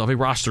because of a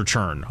roster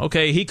churn.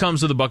 Okay, he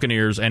comes to the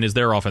Buccaneers and is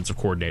their offensive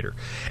coordinator.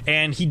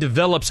 And he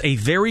develops a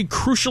very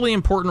crucially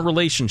important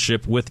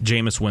relationship with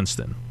Jameis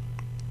Winston.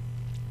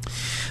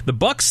 The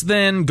Bucs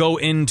then go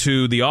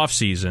into the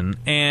offseason,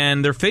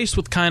 and they're faced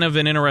with kind of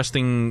an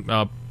interesting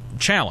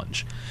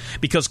challenge.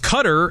 Because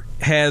Cutter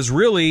has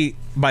really,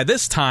 by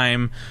this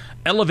time,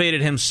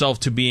 elevated himself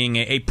to being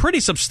a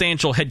pretty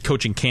substantial head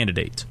coaching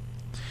candidate.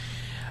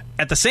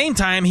 At the same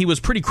time, he was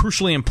pretty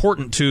crucially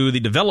important to the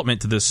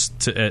development at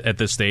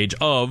this stage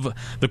of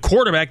the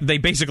quarterback they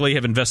basically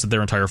have invested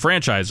their entire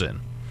franchise in.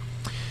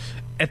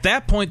 At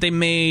that point, they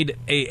made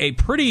a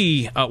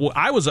pretty,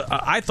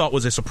 I thought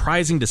was a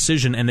surprising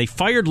decision, and they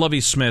fired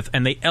Lovie Smith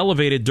and they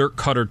elevated Dirk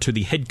Cutter to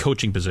the head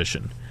coaching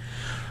position.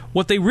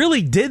 What they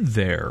really did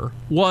there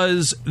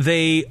was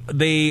they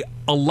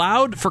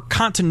allowed for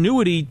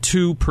continuity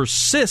to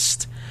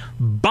persist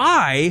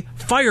by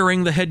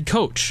firing the head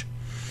coach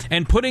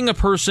and putting a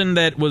person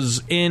that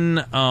was in,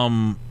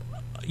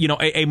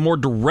 a more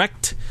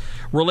direct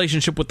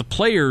relationship with the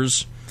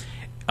players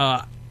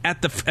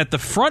at the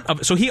front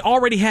of it. So he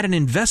already had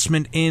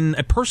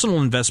a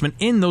personal investment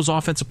in those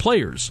offensive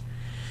players.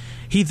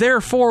 He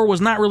therefore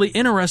was not really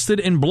interested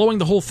in blowing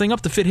the whole thing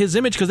up to fit his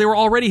image because they were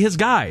already his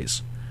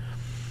guys.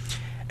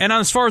 And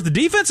as far as the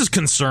defense is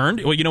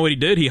concerned, well, you know what he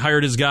did? He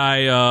hired his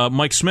guy,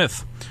 Mike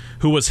Smith,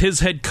 who was his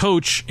head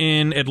coach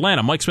in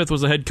Atlanta. Mike Smith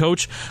was the head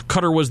coach.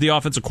 Cutter was the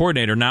offensive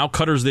coordinator. Now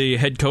Cutter's the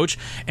head coach,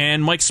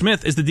 and Mike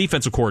Smith is the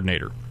defensive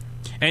coordinator.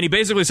 And he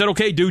basically said,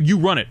 "Okay, dude, you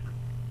run it."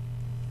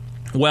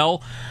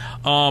 Well,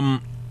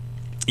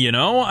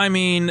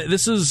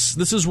 this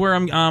is where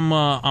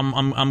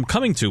I'm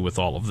coming to with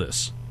all of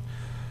this.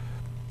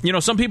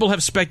 Some people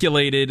have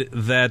speculated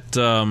that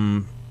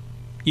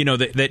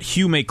that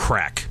Hugh may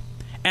crack.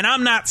 And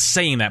I'm not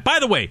saying that. By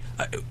the way,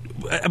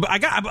 I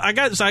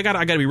got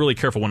to be really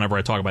careful whenever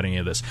I talk about any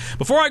of this.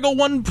 Before I go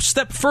one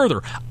step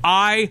further,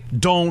 I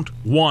don't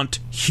want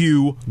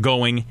Hugh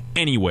going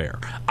anywhere.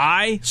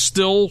 I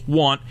still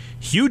want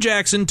Hugh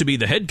Jackson to be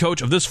the head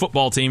coach of this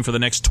football team for the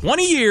next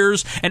 20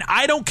 years, and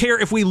I don't care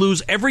if we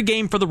lose every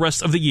game for the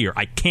rest of the year.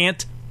 I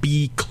can't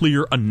be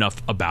clear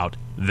enough about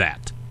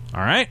that. All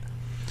right?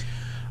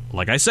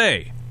 like I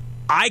say,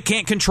 I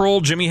can't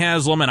control Jimmy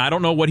Haslam, and I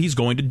don't know what he's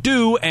going to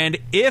do. And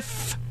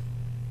if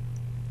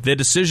the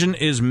decision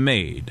is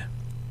made,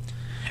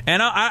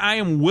 and I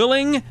am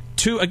willing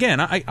to, again,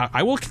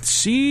 I will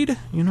concede,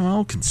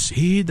 I'll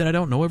concede that I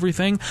don't know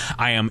everything.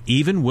 I am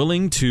even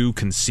willing to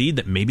concede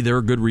that maybe there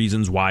are good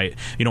reasons why,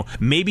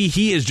 maybe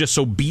he is just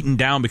so beaten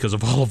down because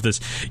of all of this.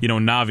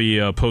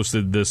 Navi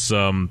posted this,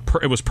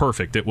 it was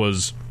perfect. It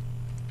was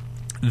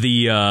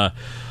the,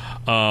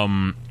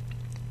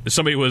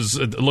 somebody was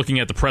looking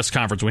at the press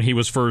conference when he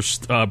was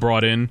first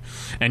brought in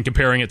and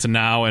comparing it to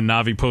now, and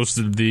Navi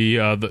posted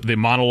the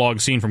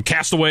monologue scene from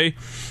Castaway.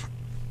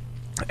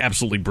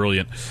 Absolutely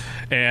brilliant.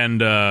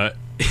 And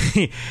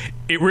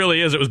it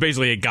really is. It was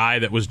basically a guy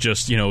that was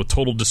just,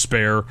 total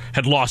despair,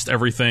 had lost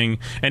everything,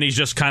 and he's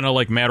just kind of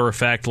like matter of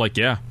fact, like,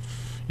 yeah,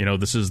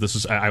 this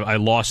is I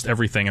lost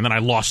everything, and then I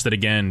lost it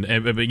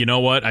again. But you know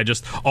what?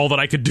 All that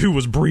I could do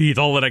was breathe.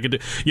 All that I could do,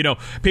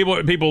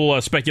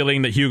 people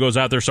speculating that Hugh goes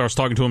out there, starts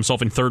talking to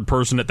himself in third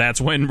person. That's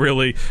when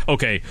really,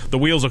 okay, the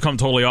wheels will come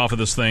totally off of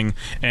this thing.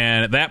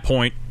 And at that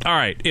point, all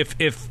right,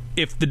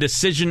 if the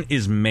decision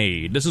is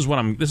made, this is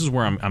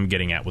where I'm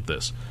getting at with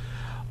this.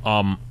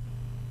 I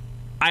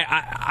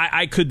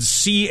could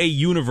see a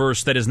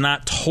universe that is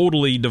not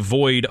totally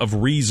devoid of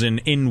reason,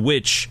 in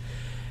which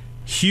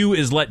Hugh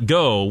is let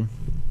go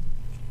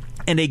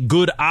and a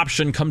good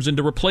option comes in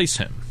to replace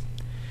him.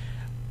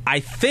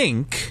 I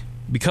think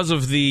because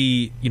of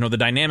the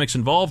dynamics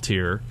involved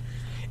here,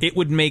 it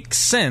would make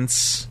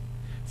sense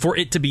for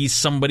it to be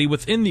somebody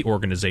within the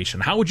organization.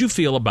 How would you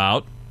feel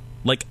about,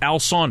 like, Al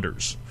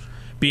Saunders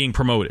being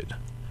promoted?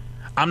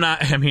 Look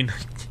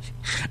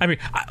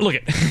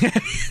at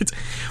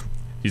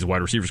he's a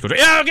wide receivers coach.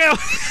 Yeah, okay.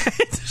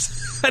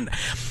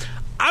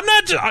 I'm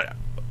not.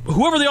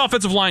 Whoever the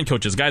offensive line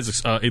coach is,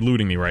 guys,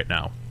 eluding me right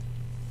now.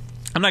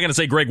 I'm not going to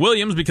say Greg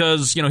Williams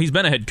because he's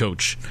been a head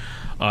coach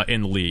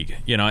in the league,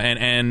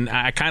 and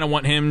I kind of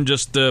want him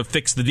just to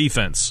fix the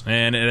defense,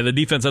 and the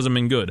defense hasn't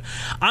been good.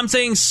 I'm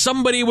saying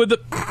somebody with the.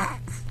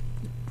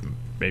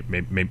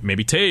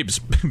 Maybe Tabes,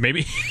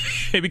 maybe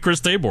Chris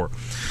Tabor,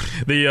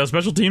 the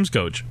special teams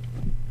coach.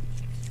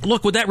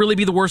 Look, would that really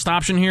be the worst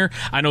option here?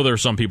 I know there are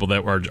some people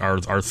that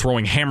are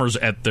throwing hammers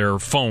at their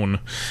phone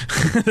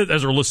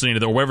as they're listening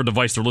to or whatever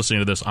device they're listening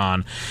to this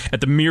on,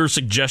 at the mere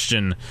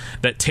suggestion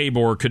that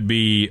Tabor could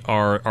be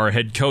our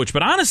head coach.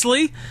 But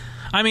honestly,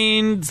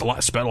 a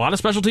lot of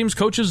special teams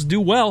coaches do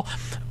well.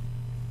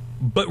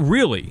 But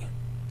really,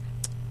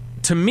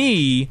 to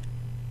me,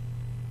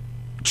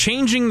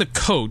 changing the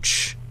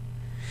coach,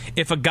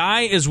 if a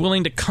guy is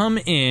willing to come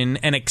in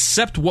and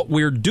accept what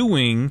we're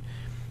doing,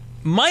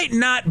 might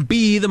not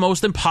be the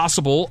most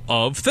impossible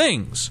of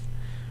things.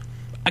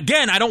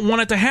 Again, I don't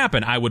want it to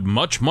happen. I would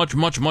much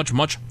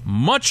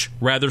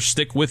rather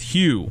stick with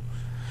Hugh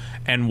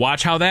and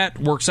watch how that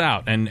works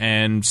out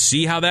and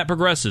see how that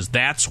progresses.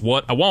 That's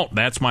what I want.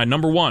 That's my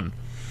number one.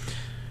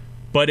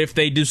 But if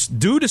they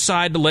do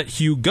decide to let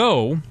Hugh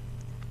go,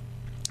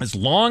 as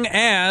long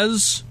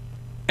as...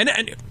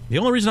 And the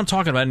only reason I'm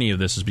talking about any of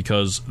this is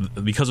because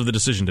of the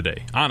decision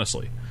today,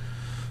 honestly.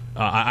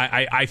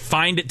 I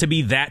find it to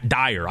be that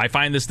dire. I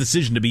find this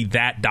decision to be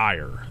that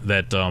dire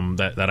that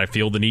I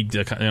feel the need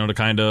to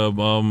kind of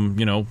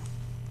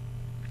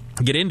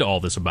get into all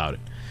this about it.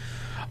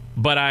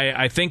 But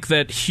I think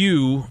that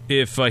Hugh,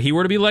 if he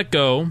were to be let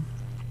go,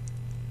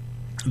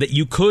 that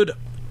you could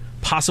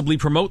possibly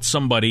promote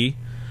somebody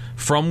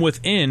from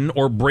within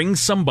or bring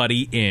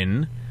somebody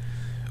in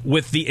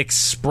with the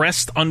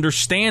expressed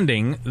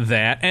understanding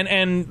that,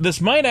 and this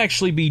might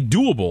actually be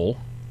doable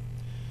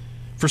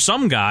for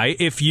some guy,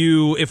 if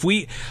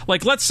we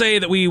let's say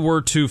that we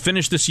were to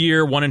finish this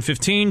year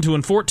 1-15,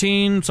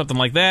 2-14, something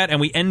like that,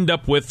 and we end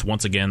up with,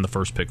 once again, the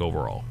first pick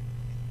overall.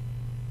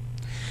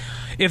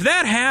 If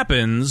that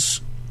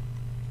happens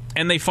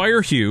and they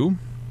fire Hugh,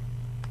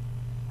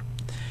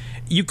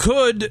 you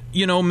could,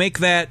 make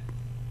that,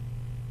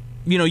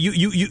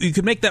 you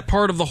could make that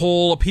part of the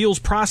whole appeals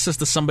process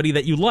to somebody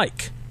that you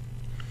like.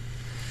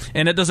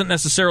 And it doesn't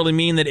necessarily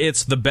mean that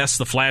it's the best,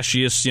 the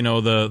flashiest,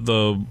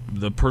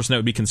 the person that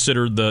would be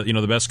considered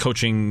the best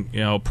coaching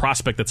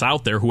prospect that's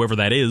out there, whoever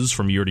that is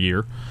from year to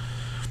year.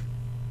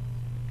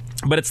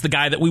 But it's the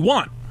guy that we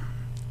want,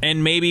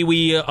 and maybe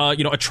we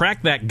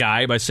attract that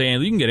guy by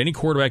saying you can get any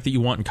quarterback that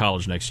you want in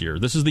college next year.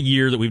 This is the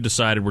year that we've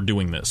decided we're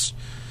doing this.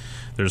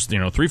 There's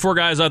 3-4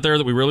 guys out there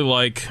that we really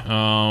like.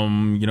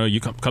 You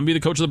come be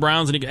the coach of the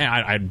Browns, and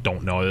I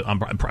don't know.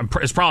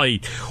 It's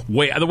probably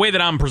the way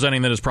that I'm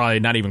presenting that is probably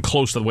not even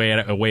close to the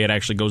way it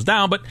actually goes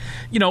down. But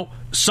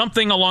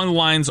something along the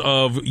lines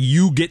of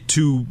you get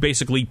to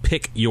basically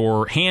pick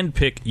your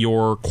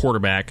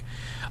quarterback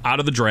out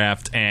of the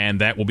draft, and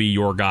that will be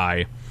your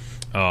guy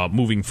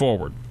moving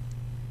forward.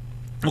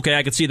 Okay,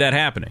 I could see that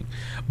happening,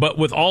 but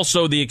with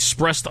also the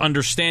expressed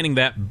understanding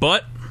that,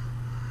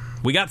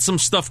 we got some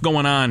stuff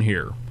going on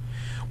here.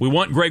 We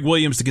want Greg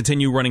Williams to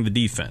continue running the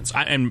defense.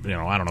 I don't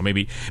know,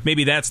 maybe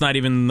that's not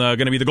even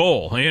going to be the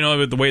goal.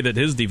 The way that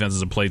his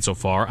defenses have played so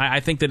far, I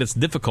think that it's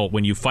difficult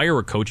when you fire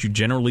a coach. You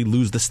generally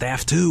lose the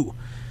staff too.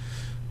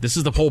 This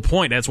is the whole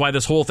point. That's why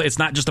this whole thing, it's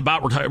not just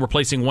about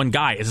replacing one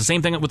guy. It's the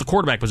same thing with the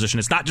quarterback position.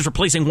 It's not just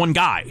replacing one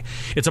guy.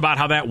 It's about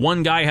how that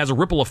one guy has a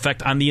ripple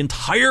effect on the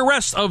entire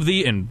rest of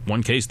in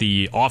one case,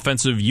 the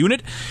offensive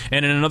unit,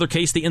 and in another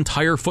case, the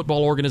entire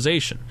football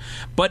organization.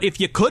 But if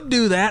you could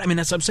do that, I mean,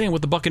 that's what I'm saying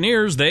with the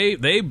Buccaneers.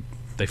 They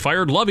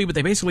fired Lovey, but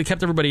they basically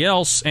kept everybody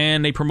else,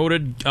 and they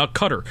promoted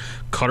Cutter.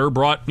 Cutter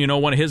brought,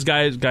 one of his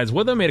guys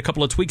with him, made a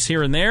couple of tweaks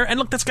here and there, and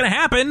look, that's going to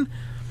happen.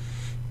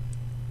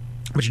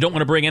 But you don't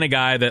want to bring in a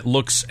guy that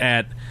looks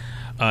at,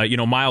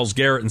 Myles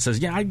Garrett and says,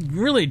 yeah, I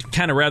really want a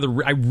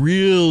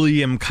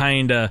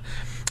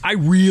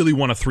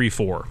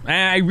 3-4.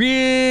 I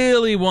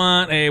really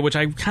want which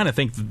I kind of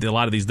think that a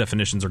lot of these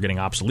definitions are getting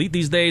obsolete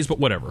these days, but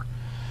whatever.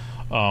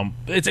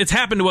 It's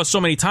happened to us so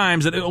many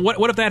times that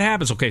what if that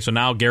happens? Okay, so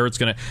now Garrett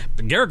could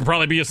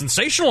probably be a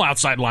sensational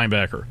outside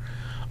linebacker.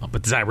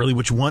 But is that really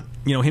what you want,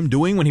 him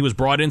doing when he was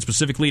brought in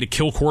specifically to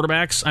kill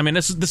quarterbacks? I mean,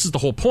 this is the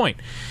whole point.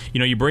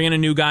 You bring in a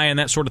new guy and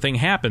that sort of thing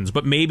happens.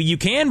 But maybe you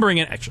can bring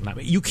in,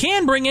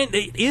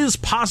 it is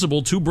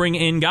possible to bring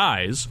in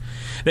guys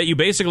that you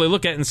basically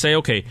look at and say,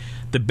 okay,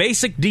 the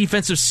basic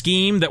defensive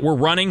scheme that we're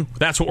running,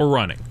 that's what we're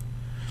running.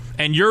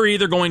 And you're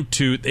either going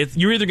to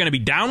be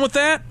down with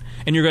that,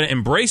 and you're going to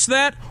embrace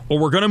that, or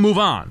we're going to move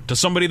on to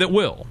somebody that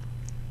will.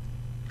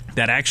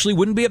 That actually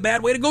wouldn't be a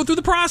bad way to go through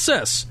the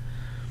process.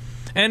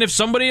 And if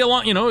somebody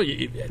along, now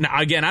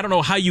again, I don't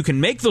know how you can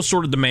make those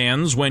sort of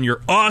demands when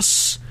you're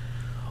us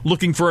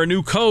looking for a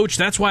new coach.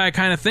 That's why I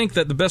kind of think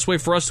that the best way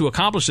for us to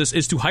accomplish this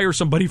is to hire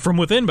somebody from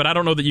within. But I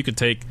don't know that you could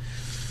take,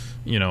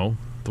 Al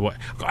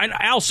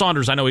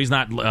Saunders. I know he's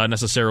not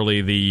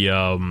necessarily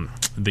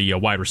the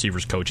wide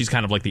receivers coach. He's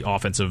kind of like the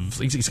offensive.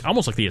 He's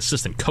almost like the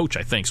assistant coach,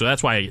 I think. So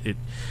that's why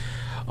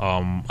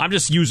I'm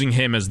just using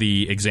him as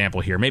the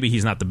example here. Maybe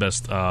he's not the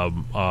best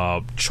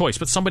choice,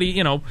 but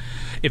somebody,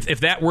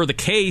 if that were the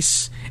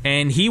case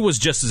and he was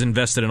just as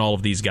invested in all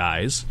of these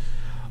guys,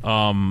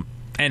 and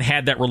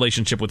had that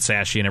relationship with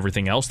Sashi and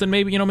everything else, then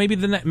maybe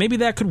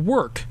that could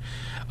work,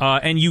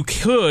 and you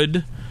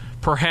could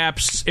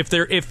perhaps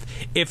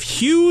if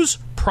Hughes'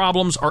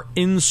 problems are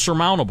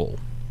insurmountable.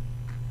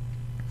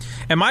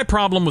 And my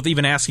problem with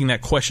even asking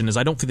that question is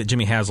I don't think that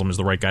Jimmy Haslam is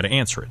the right guy to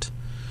answer it.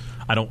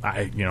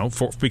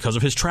 Because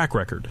of his track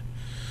record,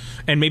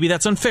 and maybe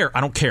that's unfair.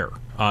 I don't care.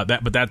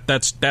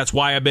 That's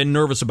why I've been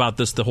nervous about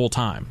this the whole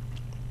time.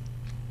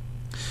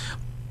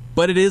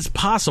 But it is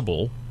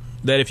possible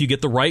that if you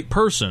get the right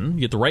person,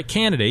 you get the right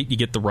candidate, you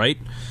get the right,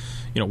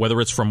 whether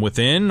it's from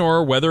within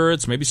or whether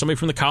it's maybe somebody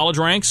from the college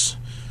ranks,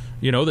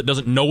 that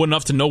doesn't know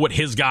enough to know what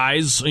his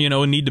guys,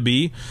 need to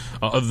be,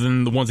 other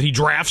than the ones that he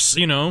drafts,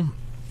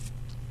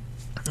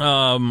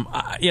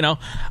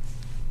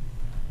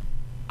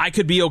 I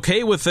could be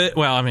okay with it.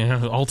 Well, I mean,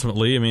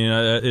 ultimately,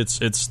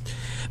 it's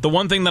the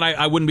one thing that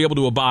I wouldn't be able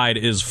to abide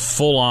is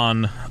full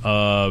on,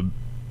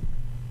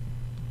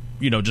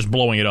 just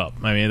blowing it up.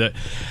 I mean, that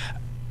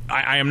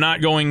I am not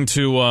going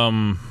to,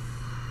 I'm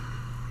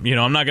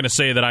not going to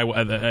say that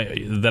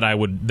I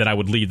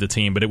would lead the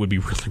team, but it would be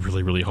really,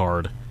 really, really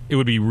hard. It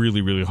would be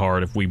really, really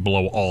hard if we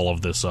blow all of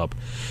this up,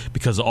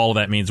 because all of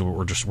that means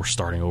we're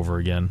starting over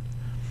again.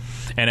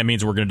 And it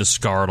means we're going to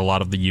discard a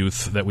lot of the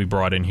youth that we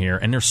brought in here.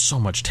 And there's so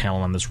much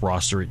talent on this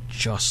roster, it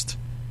just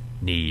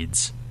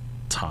needs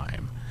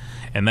time.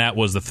 And that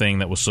was the thing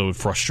that was so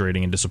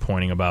frustrating and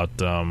disappointing about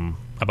the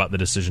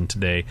decision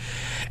today.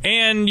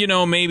 And,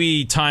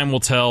 maybe time will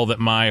tell that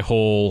my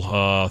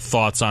whole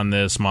thoughts on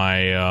this,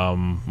 my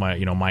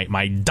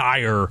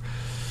dire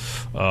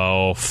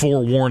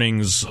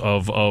forewarnings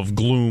of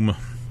gloom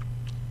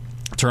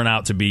turn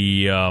out to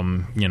be,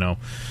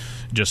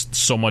 just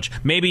so much.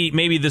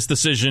 Maybe this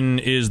decision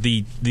is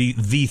the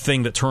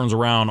thing that turns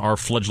around our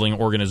fledgling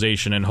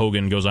organization, and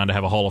Hogan goes on to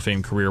have a Hall of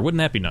Fame career. Wouldn't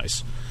that be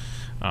nice?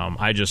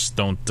 I just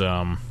don't.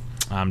 I'm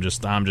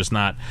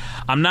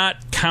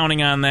not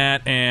counting on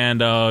that.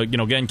 And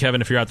again,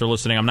 Kevin, if you're out there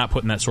listening, I'm not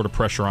putting that sort of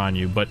pressure on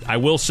you. But I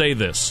will say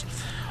this: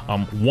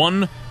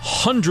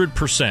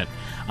 100%.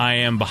 I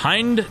am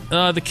behind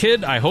the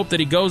kid. I hope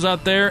that he goes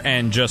out there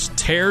and just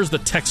tears the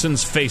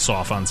Texans' face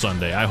off on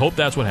Sunday. I hope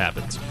that's what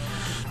happens.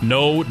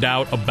 No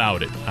doubt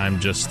about it. I'm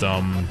just very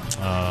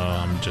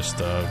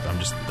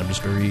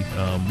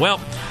well.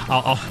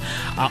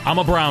 I'm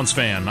a Browns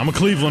fan. I'm a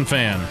Cleveland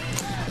fan.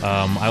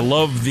 I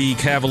love the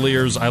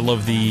Cavaliers. I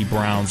love the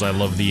Browns. I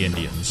love the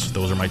Indians.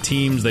 Those are my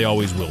teams. They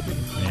always will be.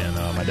 And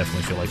I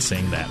definitely feel like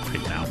saying that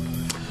right now.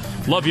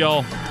 Love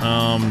y'all.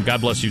 God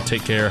bless you.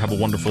 Take care. Have a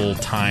wonderful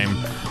time.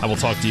 I will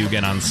talk to you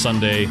again on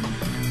Sunday.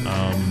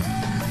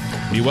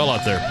 Be well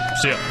out there.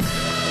 See ya.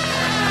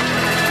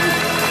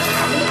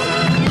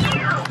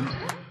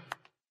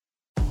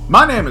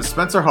 My name is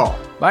Spencer Hall.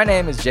 My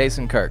name is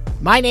Jason Kirk.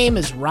 My name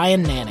is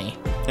Ryan Nanny.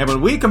 And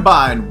when we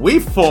combine, we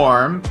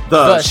form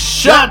the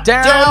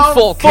Shutdown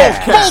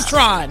Fullcast.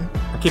 Voltron.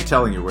 I keep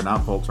telling you, we're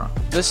not Voltron.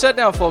 The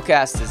Shutdown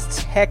Fullcast is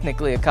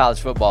technically a college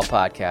football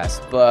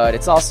podcast, but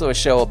it's also a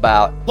show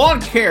about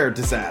lawn care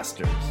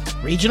disasters,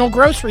 regional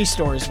grocery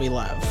stores we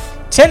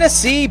love,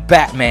 Tennessee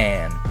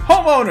Batman,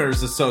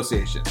 homeowners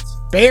associations,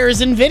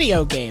 bears in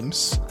video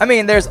games. I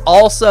mean, there's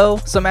also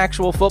some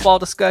actual football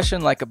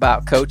discussion, like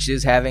about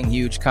coaches having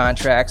huge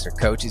contracts, or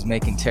coaches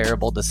making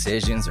terrible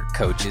decisions, or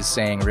coaches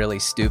saying really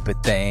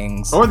stupid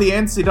things. Or the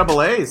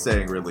NCAA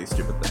saying really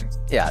stupid things.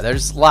 Yeah,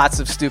 there's lots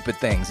of stupid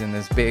things in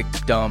this big,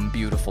 dumb,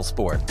 beautiful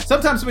sport.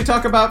 Sometimes we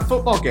talk about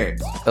football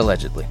games.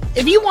 Allegedly.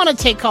 If you want to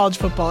take college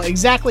football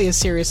exactly as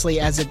seriously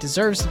as it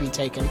deserves to be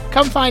taken,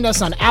 come find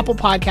us on Apple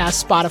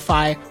Podcasts,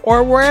 Spotify,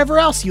 or wherever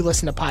else you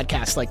listen to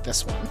podcasts like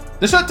this one.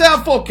 The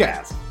Shutdown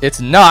Fullcast.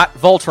 It's not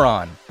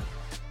Voltron.